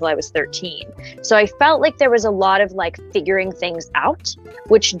undocumented until I was 13. So I felt like there was a lot of like figuring things out,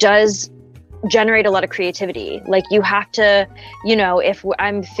 which does generate a lot of creativity. Like you have to, if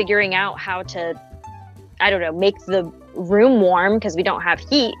I'm figuring out how to, I don't know, make the room warm because we don't have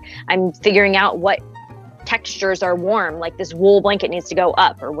heat, I'm figuring out what textures are warm, like this wool blanket needs to go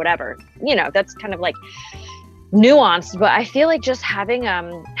up or whatever. That's kind of like nuanced, but I feel like just having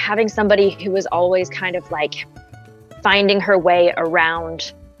somebody who was always kind of like finding her way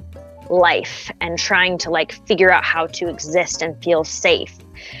around life and trying to like figure out how to exist and feel safe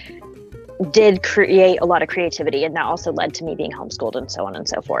did create a lot of creativity, and that also led to me being homeschooled and so on and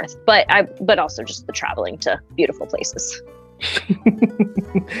so forth. But also just the traveling to beautiful places.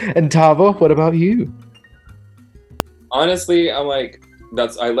 And Tavo, what about you? Honestly, I'm like,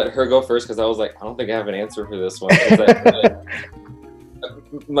 I let her go first because I was like, I don't think I have an answer for this one. 'Cause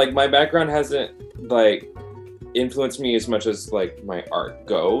like my background hasn't like influenced me as much as like my art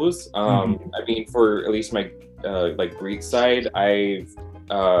goes. I mean, for at least my like Greek side, I've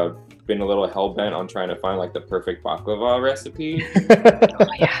been a little hell-bent on trying to find like the perfect baklava recipe.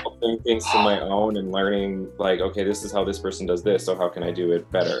 Doing things to my own and learning like, okay, this is how this person does this, so how can I do it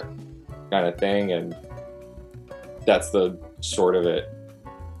better, kind of thing. And that's the short of it.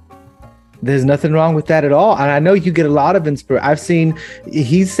 There's nothing wrong with that at all. And I know you get a lot of inspiration.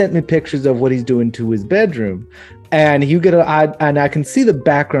 He's sent me pictures of what he's doing to his bedroom. And and I can see the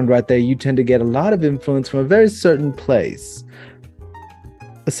background right there. You tend to get a lot of influence from a very certain place.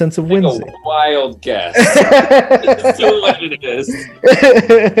 A sense of whimsy. A wild guess. It's still what it is.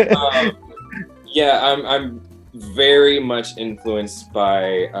 I'm very much influenced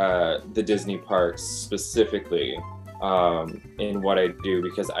by the Disney parks specifically in what I do,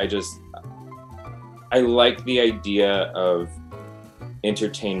 because I like the idea of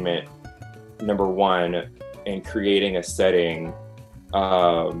entertainment, number one, and creating a setting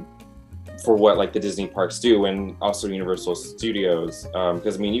for what like the Disney parks do, and also Universal Studios.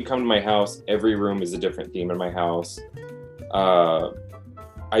 Because I mean, you come to my house, every room is a different theme in my house. I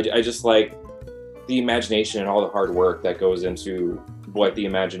just like the imagination and all the hard work that goes into what the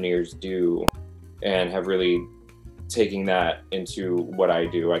Imagineers do, and have really taking that into what I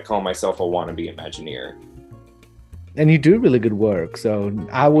do. I call myself a wannabe Imagineer. And you do really good work. So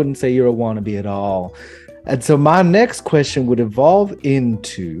I wouldn't say you're a wannabe at all. And so my next question would evolve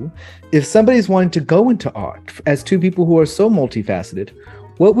into, if somebody's wanting to go into art, as two people who are so multifaceted,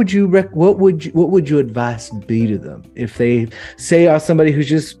 what would your advice be to them? If they say are somebody who's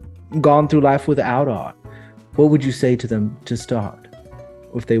just gone through life without art, what would you say to them to start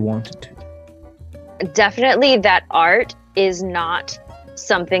if they wanted to? Definitely that art is not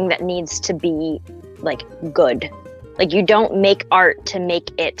something that needs to be like good. Like, you don't make art to make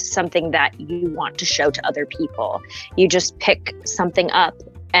it something that you want to show to other people. You just pick something up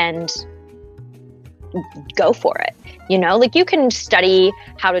and go for it. You know, like, you can study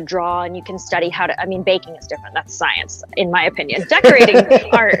how to draw, and you can study how to, I mean, baking is different. That's science, in my opinion. Decorating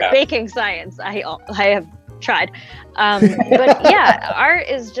art, baking science. I have tried. But yeah, art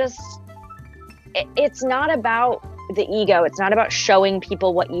is just, it's not about the ego. It's not about showing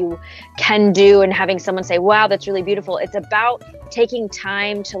people what you can do and having someone say, wow, that's really beautiful. It's about taking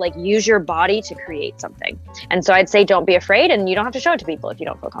time to like use your body to create something. And so I'd say, don't be afraid, and you don't have to show it to people if you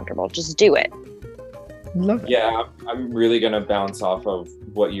don't feel comfortable. Just do it. Love it. Yeah, I'm really going to bounce off of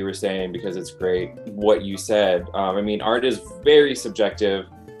what you were saying, because it's great what you said. I mean, art is very subjective.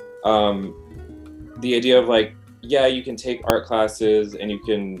 The idea of like, yeah, you can take art classes and you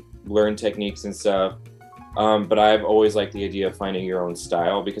can learn techniques and stuff. But I've always liked the idea of finding your own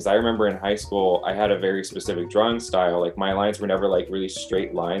style, because I remember in high school, I had a very specific drawing style. Like, my lines were never like really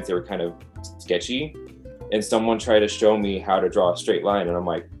straight lines. They were kind of sketchy. And someone tried to show me how to draw a straight line, and I'm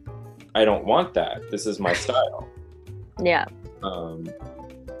like, I don't want that. This is my style. Yeah.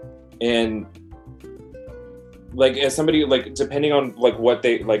 And like, as somebody, like, depending on like what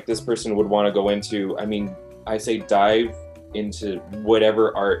they, like, this person would want to go into, I mean, I say dive into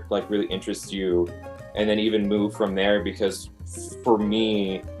whatever art like really interests you, and then even move from there. Because for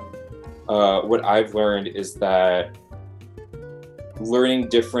me, what I've learned is that learning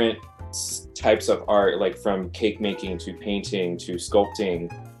different types of art, like from cake making to painting to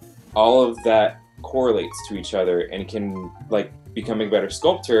sculpting, all of that correlates to each other, and can, like, becoming a better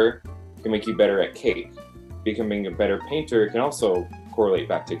sculptor can make you better at cake. Becoming a better painter can also correlate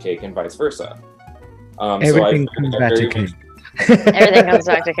back to cake, and vice versa. Everything comes back to cake. Everything comes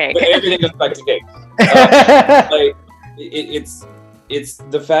back to cake. Everything comes back to cake. Like, it's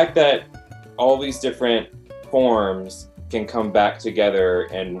the fact that all these different forms can come back together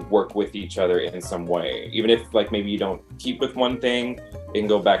and work with each other in some way. Even if like maybe you don't keep with one thing, it can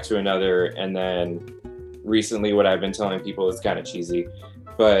go back to another. And then recently what I've been telling people is kind of cheesy,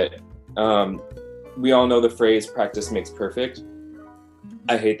 but we all know the phrase practice makes perfect.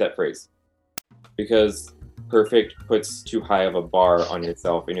 I hate that phrase, because perfect puts too high of a bar on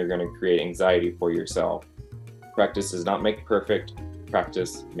yourself, and you're going to create anxiety for yourself. Practice does not make perfect.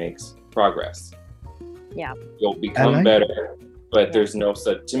 Practice makes progress. Yeah. You'll become better, but there's no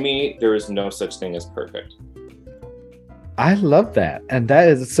such, to me, there is no such thing as perfect. I love that. And that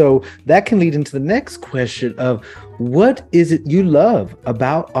is, so that can lead into the next question of, what is it you love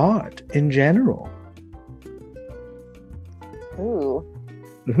about art in general? Ooh.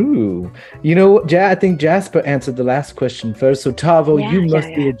 You know, I think Jasper answered the last question first. So Tavo, you must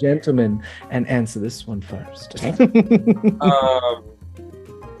be a gentleman and answer this one first.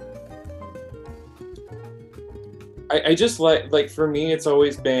 I just like for me, it's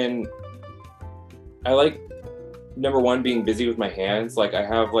always been, I like, number one, being busy with my hands. Like, I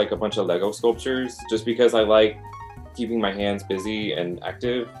have like a bunch of Lego sculptures just because I like keeping my hands busy and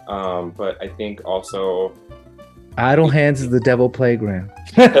active. But I think also, idle hands is the devil playground.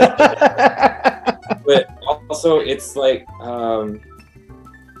 But also it's like,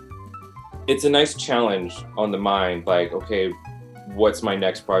 it's a nice challenge on the mind. Like, okay, what's my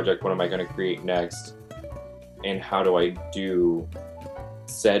next project? What am I going to create next? And how do I do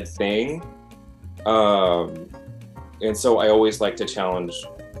said thing? And so I always like to challenge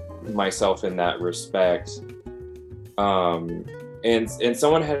myself in that respect. And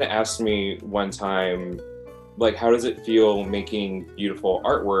someone had asked me one time, like, how does it feel making beautiful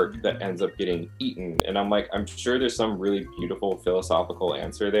artwork that ends up getting eaten? And I'm like, I'm sure there's some really beautiful philosophical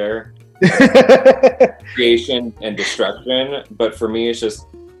answer there. Creation and destruction. But for me, it's just,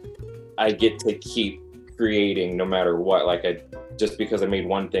 I get to keep creating no matter what. Like, just because I made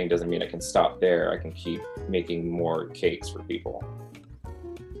one thing doesn't mean I can stop there. I can keep making more cakes for people.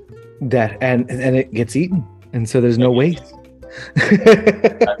 That and it gets eaten, and so there's no waste.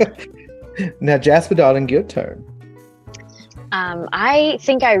 Now, Jasper, darling, your turn. I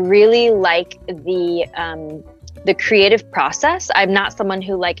think I really like the creative process. I'm not someone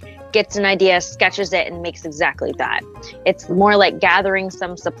who like gets an idea, sketches it, and makes exactly that. It's more like gathering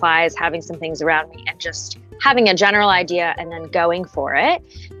some supplies, having some things around me, and just having a general idea and then going for it.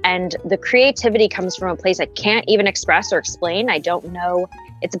 And the creativity comes from a place I can't even express or explain. I don't know.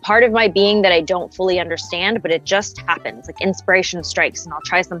 It's a part of my being that I don't fully understand, but it just happens. Like, inspiration strikes and I'll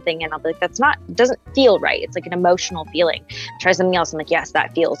try something and I'll be like, it doesn't feel right. It's like an emotional feeling. Try something else. I'm like, yes,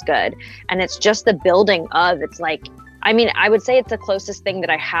 that feels good. And it's just the building of, it's like, I mean, I would say it's the closest thing that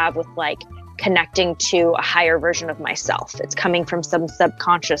I have with like connecting to a higher version of myself. It's coming from some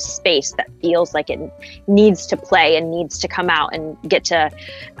subconscious space that feels like it needs to play and needs to come out and get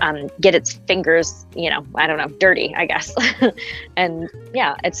get its fingers, I don't know, dirty, I guess. And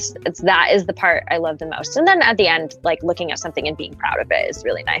yeah, it's that is the part I love the most. And then at the end, like looking at something and being proud of it is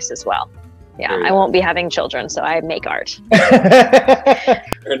really nice as well. Yeah, I won't be having children, so I make art.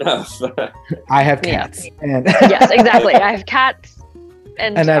 Fair enough. I have cats. And yes, exactly. I have cats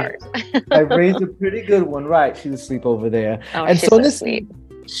and art. I raised a pretty good one, right? She's asleep over there. Oh, and she's so sweet.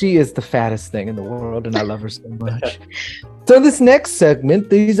 She is the fattest thing in the world, and I love her so much. So this next segment,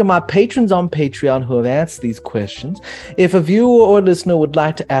 these are my patrons on Patreon who have answered these questions. If a viewer or listener would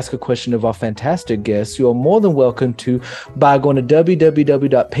like to ask a question of our fantastic guests, you are more than welcome to by going to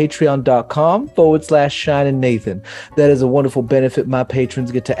www.patreon.com/ShineandNathan. That is a wonderful benefit my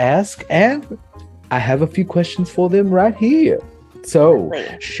patrons get to ask, and I have a few questions for them right here. So,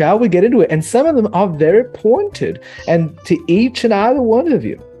 shall we get into it? And some of them are very pointed, and to each and either one of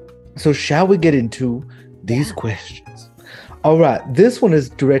you. So, shall we get into these questions? All right. This one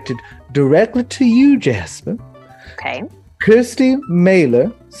is directed directly to you, Jasmine. Okay. Kirsty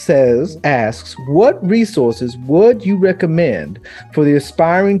Mailer asks, what resources would you recommend for the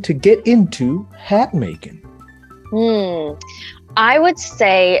aspiring to get into hat making? I would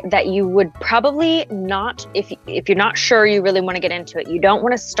say that you would probably not, if you're not sure you really want to get into it, you don't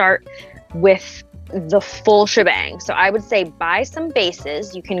want to start with the full shebang. So I would say buy some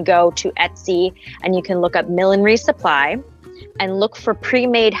bases. You can go to Etsy and you can look up Millinery Supply and look for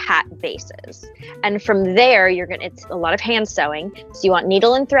pre-made hat bases. And from there, it's a lot of hand sewing. So you want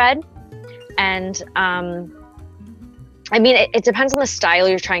needle and thread. And it depends on the style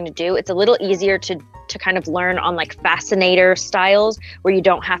you're trying to do. It's a little easier to kind of learn on like fascinator styles where you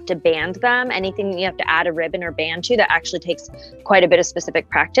don't have to band them. Anything you have to add a ribbon or band to, that actually takes quite a bit of specific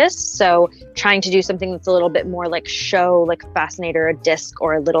practice. So trying to do something that's a little bit more like show, like fascinator, a disc,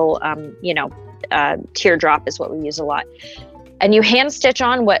 or a little, teardrop is what we use a lot. And you hand stitch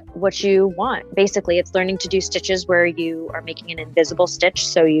on what you want. Basically, it's learning to do stitches where you are making an invisible stitch.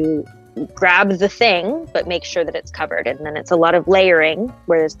 So you grab the thing, but make sure that it's covered. And then it's a lot of layering,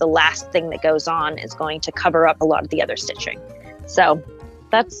 whereas the last thing that goes on is going to cover up a lot of the other stitching. So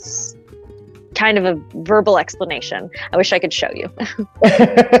that's kind of a verbal explanation. I wish I could show you.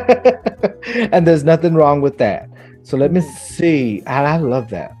 And there's nothing wrong with that. So let me see. And I love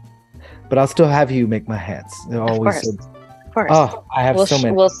that. But I'll still have you make my hats. They're always Of course. Oh, I have so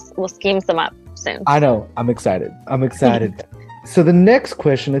many. We'll scheme some up soon. I know. I'm excited. So the next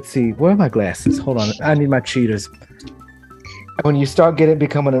question, let's see. Where are my glasses? Hold on. I need my cheaters. When you start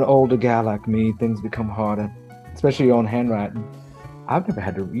becoming an older guy like me, things become harder, especially your own handwriting. I've never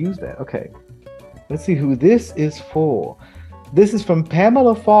had to use that. Okay. Let's see who this is for. This is from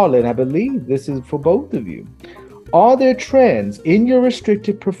Pamela Farland. I believe this is for both of you. Are there trends in your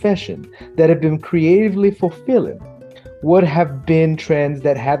restricted profession that have been creatively fulfilling? What have been trends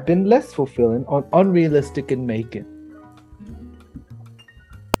that have been less fulfilling or unrealistic in making?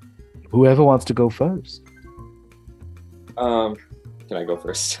 Whoever wants to go first. Can I go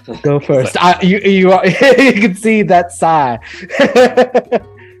first? Go first. You can see that sigh.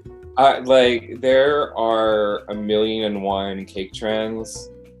 There are 1,000,001 cake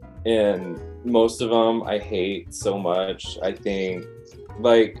trends, and most of them I hate so much. I think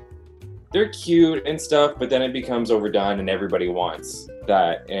they're cute and stuff, but then it becomes overdone and everybody wants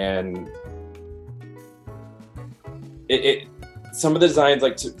that. And some of the designs,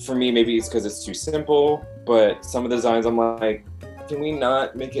 for me, maybe it's because it's too simple, but some of the designs I'm like, can we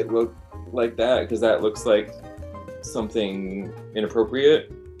not make it look like that? Because that looks like something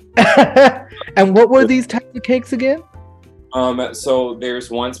inappropriate. And what were these types of cakes again? So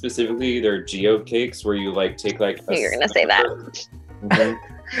there's one specifically, they're geode cakes where you take You're gonna say that. Mm-hmm.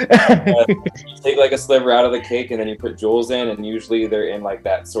 You take a sliver out of the cake and then you put jewels in, and usually they're in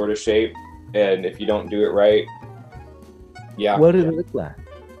that sort of shape. And if you don't do it right, yeah. What did it look like?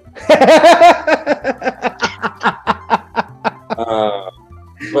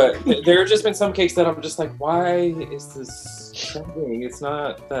 But there have just been some cakes that I'm just like, why is this trending? It's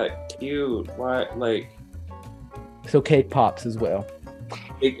not that cute. Why, So cake pops as well.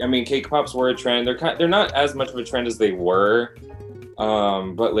 Cake pops were a trend. They're not as much of a trend as they were.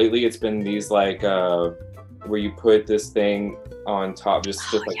 But lately it's been these where you put this thing on top, just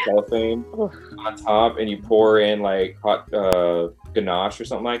cellophane on top, and you pour in hot ganache or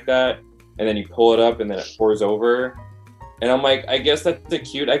something like that, and then you pull it up and then it pours over. And I'm like, I guess that's a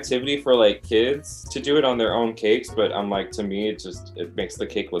cute activity for kids to do it on their own cakes, but I'm to me it makes the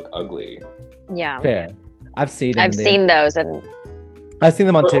cake look ugly. Yeah. Fair. I've seen those, and I've seen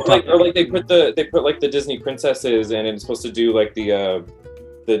them on Or TikTok. like they put like the Disney princesses, and it's supposed to do like the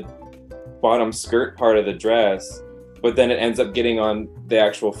bottom skirt part of the dress, but then it ends up getting on the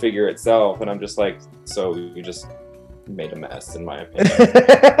actual figure itself, and I'm just like, so you just made a mess, in my opinion.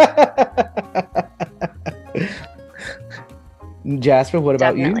 Jasper, what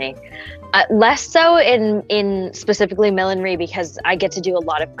about Definitely. Less so in specifically millinery, because I get to do a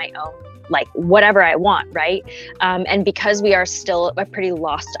lot of my own, like whatever I want, right? And because we are still a pretty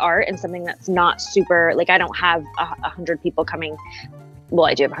lost art and something that's not super, like I don't have 100 people coming. Well,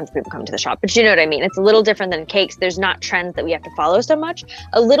 I do have 100 people coming to the shop, but you know what I mean? It's a little different than cakes. There's not trends that we have to follow so much.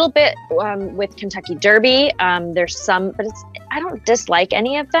 A little bit with Kentucky Derby. There's some, but I don't dislike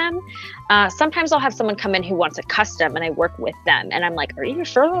any of them. Sometimes I'll have someone come in who wants a custom and I work with them. And I'm like, are you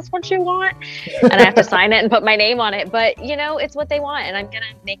sure that's what you want? And I have to sign it and put my name on it. But, you know, it's what they want and I'm going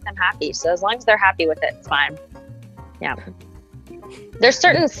to make them happy. So as long as they're happy with it, it's fine. Yeah. There's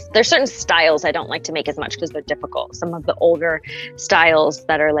certain styles I don't like to make as much because they're difficult. Some of the older styles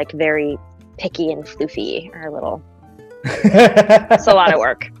that are like very picky and floofy are a little. It's a lot of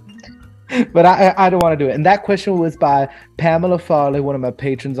work. But I don't want to do it. And that question was by Pamela Farley, one of my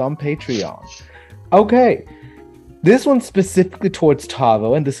patrons on Patreon. Okay, this one's specifically towards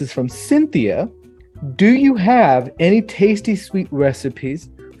Tavo, and this is from Cynthia. Do you have any tasty sweet recipes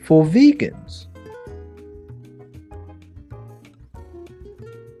for vegans?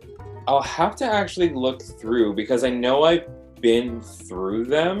 I'll have to actually look through because I know I've been through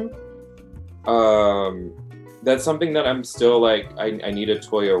them. That's something that I'm still like I need to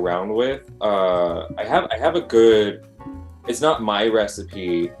toy around with. I have a good. It's not my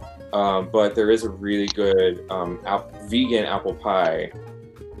recipe, but there is a really good vegan apple pie.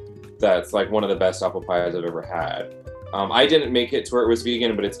 That's like one of the best apple pies I've ever had. I didn't make it to where it was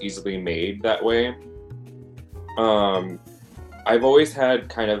vegan, but it's easily made that way. I've always had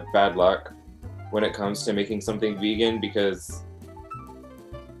kind of bad luck when it comes to making something vegan because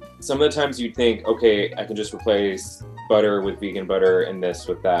some of the times you think, okay, I can just replace butter with vegan butter and this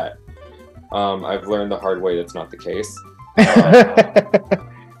with that. I've learned the hard way that's not the case.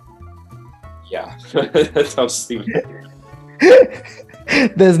 Yeah, that's how stupid.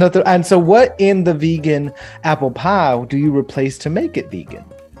 There's nothing. And so what in the vegan apple pie do you replace to make it vegan?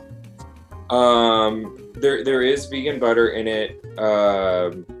 There is vegan butter in it.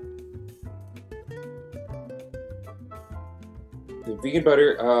 The vegan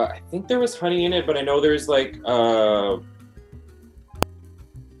butter, I think there was honey in it, but I know there's like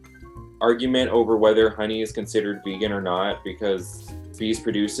argument over whether honey is considered vegan or not because bees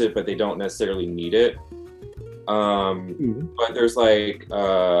produce it, but they don't necessarily need it. But there's like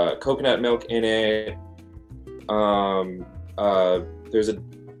coconut milk in it. There's a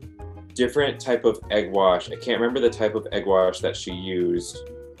different type of egg wash. I can't remember the type of egg wash that she used.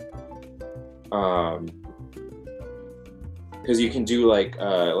 Because you can do like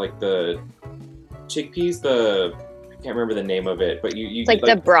the chickpeas. I can't remember the name of it, but you it's like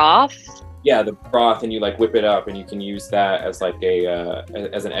the broth. Yeah, the broth, and you like whip it up, and you can use that as like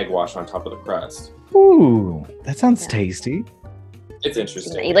as an egg wash on top of the crust. Ooh, that sounds tasty. It's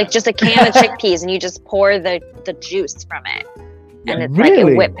interesting. You like just a can of chickpeas, and you just pour the juice from it. And it's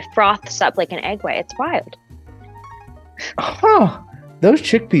Really? like it froths up like an egg white. It's wild. Huh. Those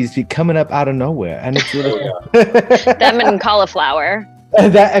chickpeas be coming up out of nowhere, and it's really Them and cauliflower.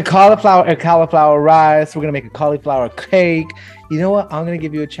 a cauliflower rice. We're gonna make a cauliflower cake. You know what? I'm gonna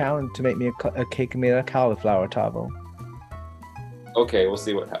give you a challenge to make me a cake made of cauliflower, Tavo. Okay, we'll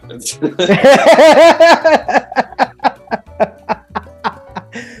see what happens.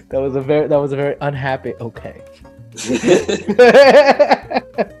 That was a very unhappy. Okay.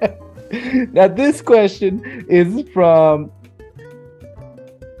 Now this question is from.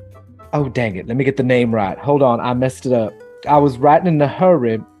 Oh dang it! Let me get the name right. Hold on, I messed it up. I was writing in a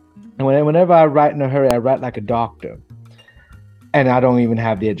hurry, and whenever I write in a hurry, I write like a doctor, and I don't even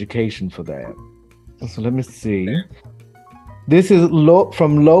have the education for that. So let me see. This is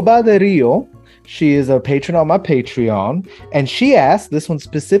from Loba de Rio. She is a patron on my Patreon, and she asked this one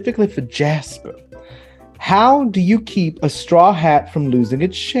specifically for Jasper. How do you keep a straw hat from losing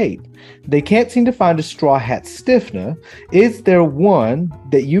its shape? They can't seem to find a straw hat stiffener. Is there one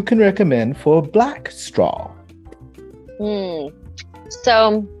that you can recommend for a black straw?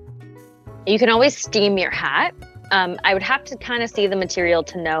 So you can always steam your hat. I would have to kind of see the material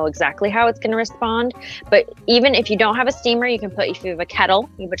to know exactly how it's going to respond. But even if you don't have a steamer, if you have a kettle,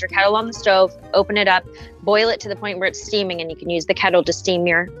 you put your kettle on the stove, open it up, boil it to the point where it's steaming, and you can use the kettle to steam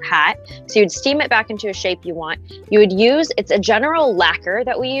your hat. So you'd steam it back into a shape you want. You would use, it's a general lacquer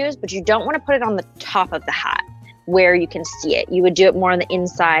that we use, but you don't want to put it on the top of the hat. where you can see it. You would do it more on the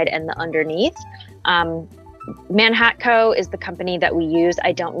inside and the underneath. Manhatco is the company that we use.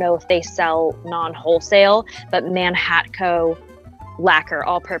 I don't know if they sell non-wholesale, but Manhatco lacquer,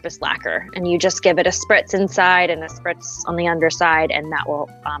 all-purpose lacquer, and you just give it a spritz inside and a spritz on the underside, and that will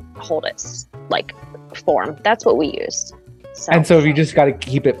hold its like form. That's what we use. So you just got to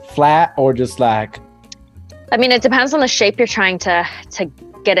keep it flat, or just like, I mean, it depends on the shape you're trying to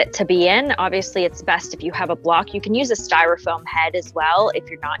get it to be in. Obviously, it's best if you have a block. You can use a styrofoam head as well if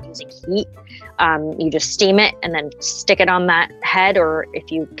you're not using heat. You just steam it and then stick it on that head, or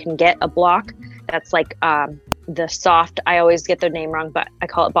if you can get a block that's like the soft, I always get their name wrong, but I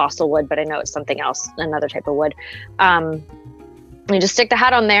call it balsa wood, but I know it's something else, another type of wood. You just stick the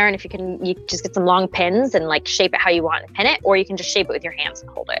hat on there, and if you can, you just get some long pins and like shape it how you want and pin it, or you can just shape it with your hands and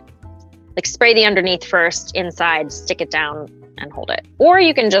hold it. Like spray the underneath first, inside, stick it down and hold it. Or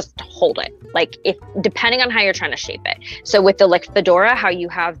you can just hold it, like if depending on how you're trying to shape it. So with the like fedora, how you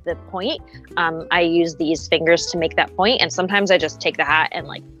have the point, I use these fingers to make that point, and sometimes I just take the hat and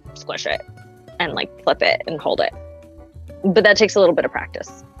like squish it and like flip it and hold it. But that takes a little bit of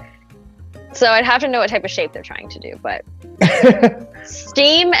practice. So I'd have to know what type of shape they're trying to do, but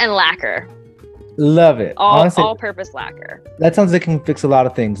steam and lacquer. Love it. Honestly, all-purpose lacquer. That sounds like it can fix a lot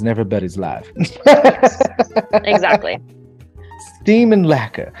of things in everybody's life. Yes, exactly. Steam and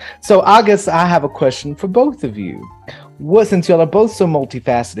lacquer. So I guess I have a question for both of you. Since y'all are both so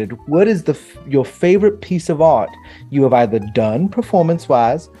multifaceted, what is your favorite piece of art you have either done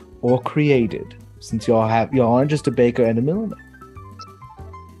performance-wise or created? Since y'all aren't just a baker and a milliner.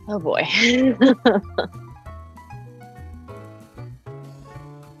 Oh boy.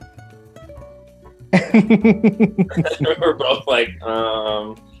 We're both like,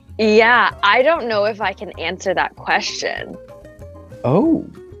 Yeah, I don't know if I can answer that question. Oh,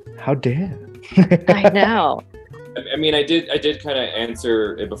 how dare. I know. I mean, I did kind of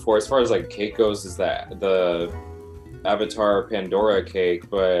answer it before. As far as like cake goes, is that the Avatar Pandora cake,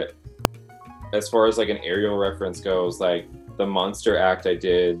 but as far as like an aerial reference goes, like the monster act I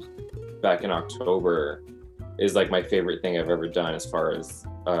did back in October is like my favorite thing I've ever done as far as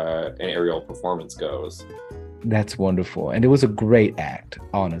an aerial performance goes. That's wonderful. And it was a great act,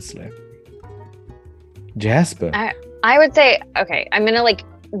 honestly. Jasper. I would say, okay, I'm going to like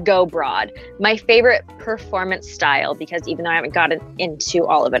go broad. My favorite performance style, because even though I haven't gotten into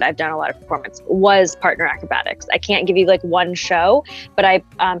all of it, I've done a lot of performance, was partner acrobatics. I can't give you like one show, but I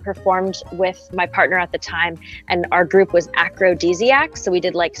performed with my partner at the time, and our group was Acrodisiac. So we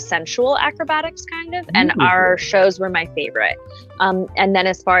did like sensual acrobatics kind of, and our shows were my favorite. And then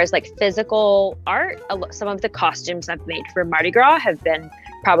as far as like physical art, some of the costumes I've made for Mardi Gras have been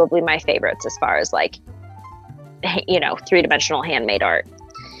probably my favorites as far as like, you know, 3-dimensional handmade art.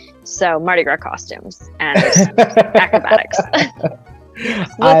 So Mardi Gras costumes and acrobatics.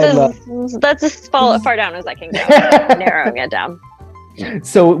 That's as far down as I can go, narrowing it down.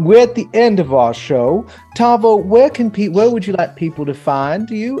 So we're at the end of our show. Tavo, where would you like people to find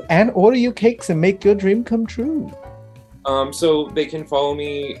you and order your cakes and make your dream come true? So they can follow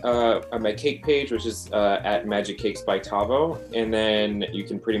me on my cake page, which is at Magic Cakes by Tavo, and then you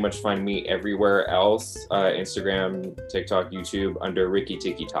can pretty much find me everywhere else: Instagram, TikTok, YouTube, under Ricky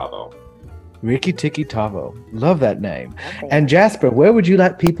Tiki Tavo. Ricky Tiki Tavo, love that name. And Jasper, where would you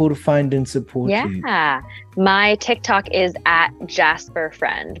like people to find and support you? Yeah, my TikTok is at Jasper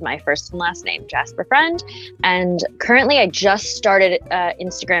Friend, my first and last name, Jasper Friend. And currently, I just started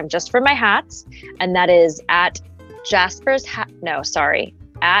Instagram just for my hats, and that is at Jasper's at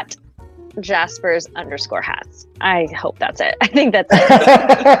Jaspers_hats. I hope that's it. I think that's it.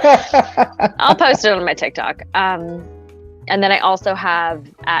 I'll post it on my TikTok. And then I also have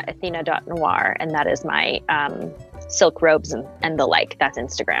at Athena.noir, and that is my silk robes and the like. That's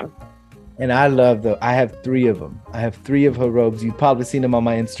Instagram. And I have 3 of them. I have 3 of her robes. You've probably seen them on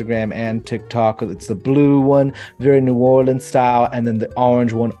my Instagram and TikTok. It's the blue one, very New Orleans style, and then the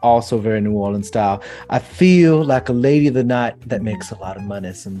orange one, also very New Orleans style. I feel like a lady of the night that makes a lot of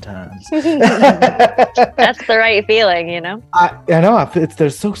money sometimes. That's the right feeling, you know? I know. They're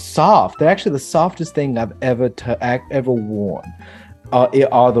so soft. They're actually the softest thing I've ever worn.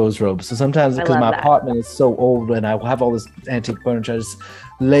 Are those robes. So sometimes, because my apartment is so old and I have all this antique furniture, I just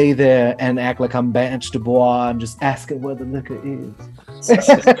lay there and act like I'm Blanche Dubois and just asking where the liquor is.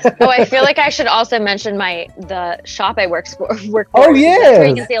 Oh, I feel like I should also mention the shop I work for. Oh, yeah. That's where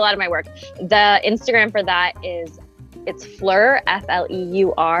you can see a lot of my work. The Instagram for that it's Fleur,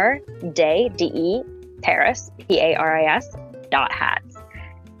 Fleur, Day, DE, Paris, PARIS, .hats.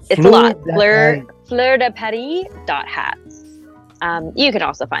 It's a lot. Fleur de Paris .hats. You can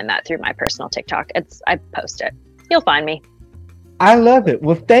also find that through my personal TikTok. I post it You'll find me. I love it.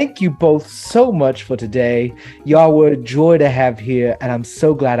 Well, thank you both so much for today. Y'all were a joy to have here, and I'm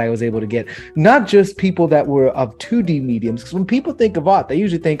so glad I was able to get not just people that were of 2D mediums, because when people think of art, they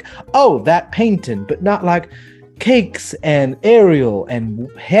usually think, oh, that painting, but not like cakes and Ariel and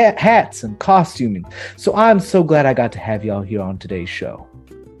hats and costuming. So I'm so glad I got to have y'all here on today's show.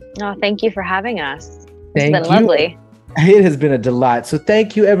 Oh, thank you for having us. Thank It's been you. lovely. It has been a delight. So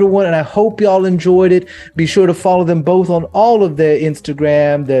thank you, everyone, and I hope y'all enjoyed it. Be sure to follow them both on all of their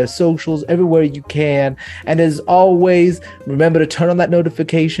Instagram, their socials, everywhere you can. And as always, remember to turn on that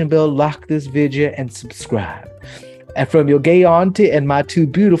notification bell, lock this video, and subscribe. And from your gay auntie and my 2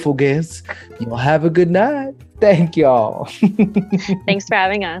 beautiful guests, y'all have a good night. Thank y'all. Thanks for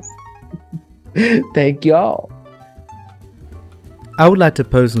having us. Thank y'all. I would like to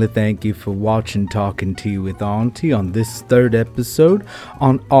personally thank you for watching Talking Tea with Auntie on this 3rd episode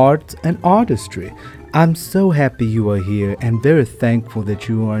on art and artistry. I'm so happy you are here and very thankful that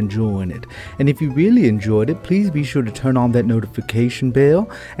you are enjoying it. And if you really enjoyed it, please be sure to turn on that notification bell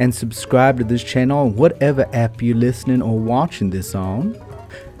and subscribe to this channel on whatever app you're listening or watching this on.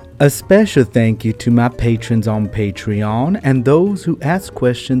 A special thank you to my patrons on Patreon and those who ask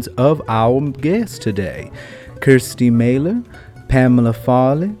questions of our guests today. Kirsty Mailer, Pamela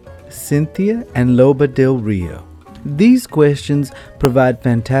Farley, Cynthia, and Loba Del Rio. These questions provide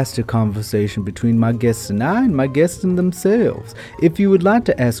fantastic conversation between my guests and I and my guests and themselves. If you would like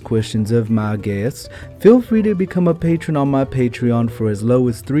to ask questions of my guests, feel free to become a patron on my Patreon for as low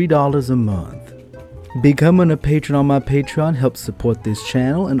as $3 a month. Becoming a patron on my Patreon helps support this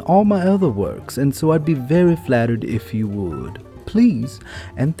channel and all my other works, and so I'd be very flattered if you would. Please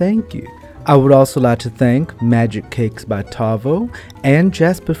and thank you. I would also like to thank Magic Cakes by Tavo and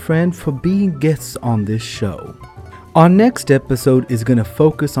Jasper Friend for being guests on this show. Our next episode is going to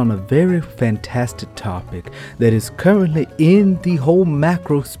focus on a very fantastic topic that is currently in the whole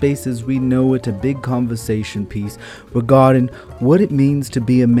macro space as we know it, a big conversation piece regarding what it means to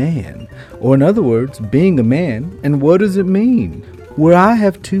be a man, or in other words, being a man, and what does it mean? Where I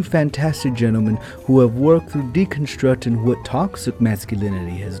have 2 fantastic gentlemen who have worked through deconstructing what toxic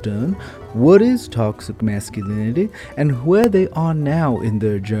masculinity has done, what is toxic masculinity, and where they are now in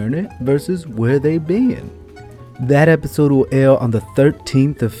their journey versus where they've been. That episode will air on the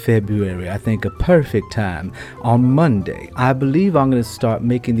 13th of February, I think a perfect time, on Monday. I believe I'm going to start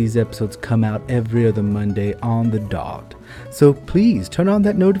making these episodes come out every other Monday on the dot. So please turn on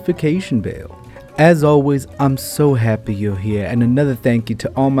that notification bell. As always, I'm so happy you're here, and another thank you to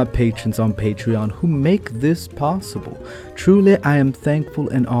all my patrons on Patreon who make this possible. Truly, I am thankful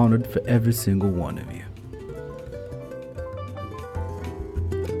and honored for every single one of you.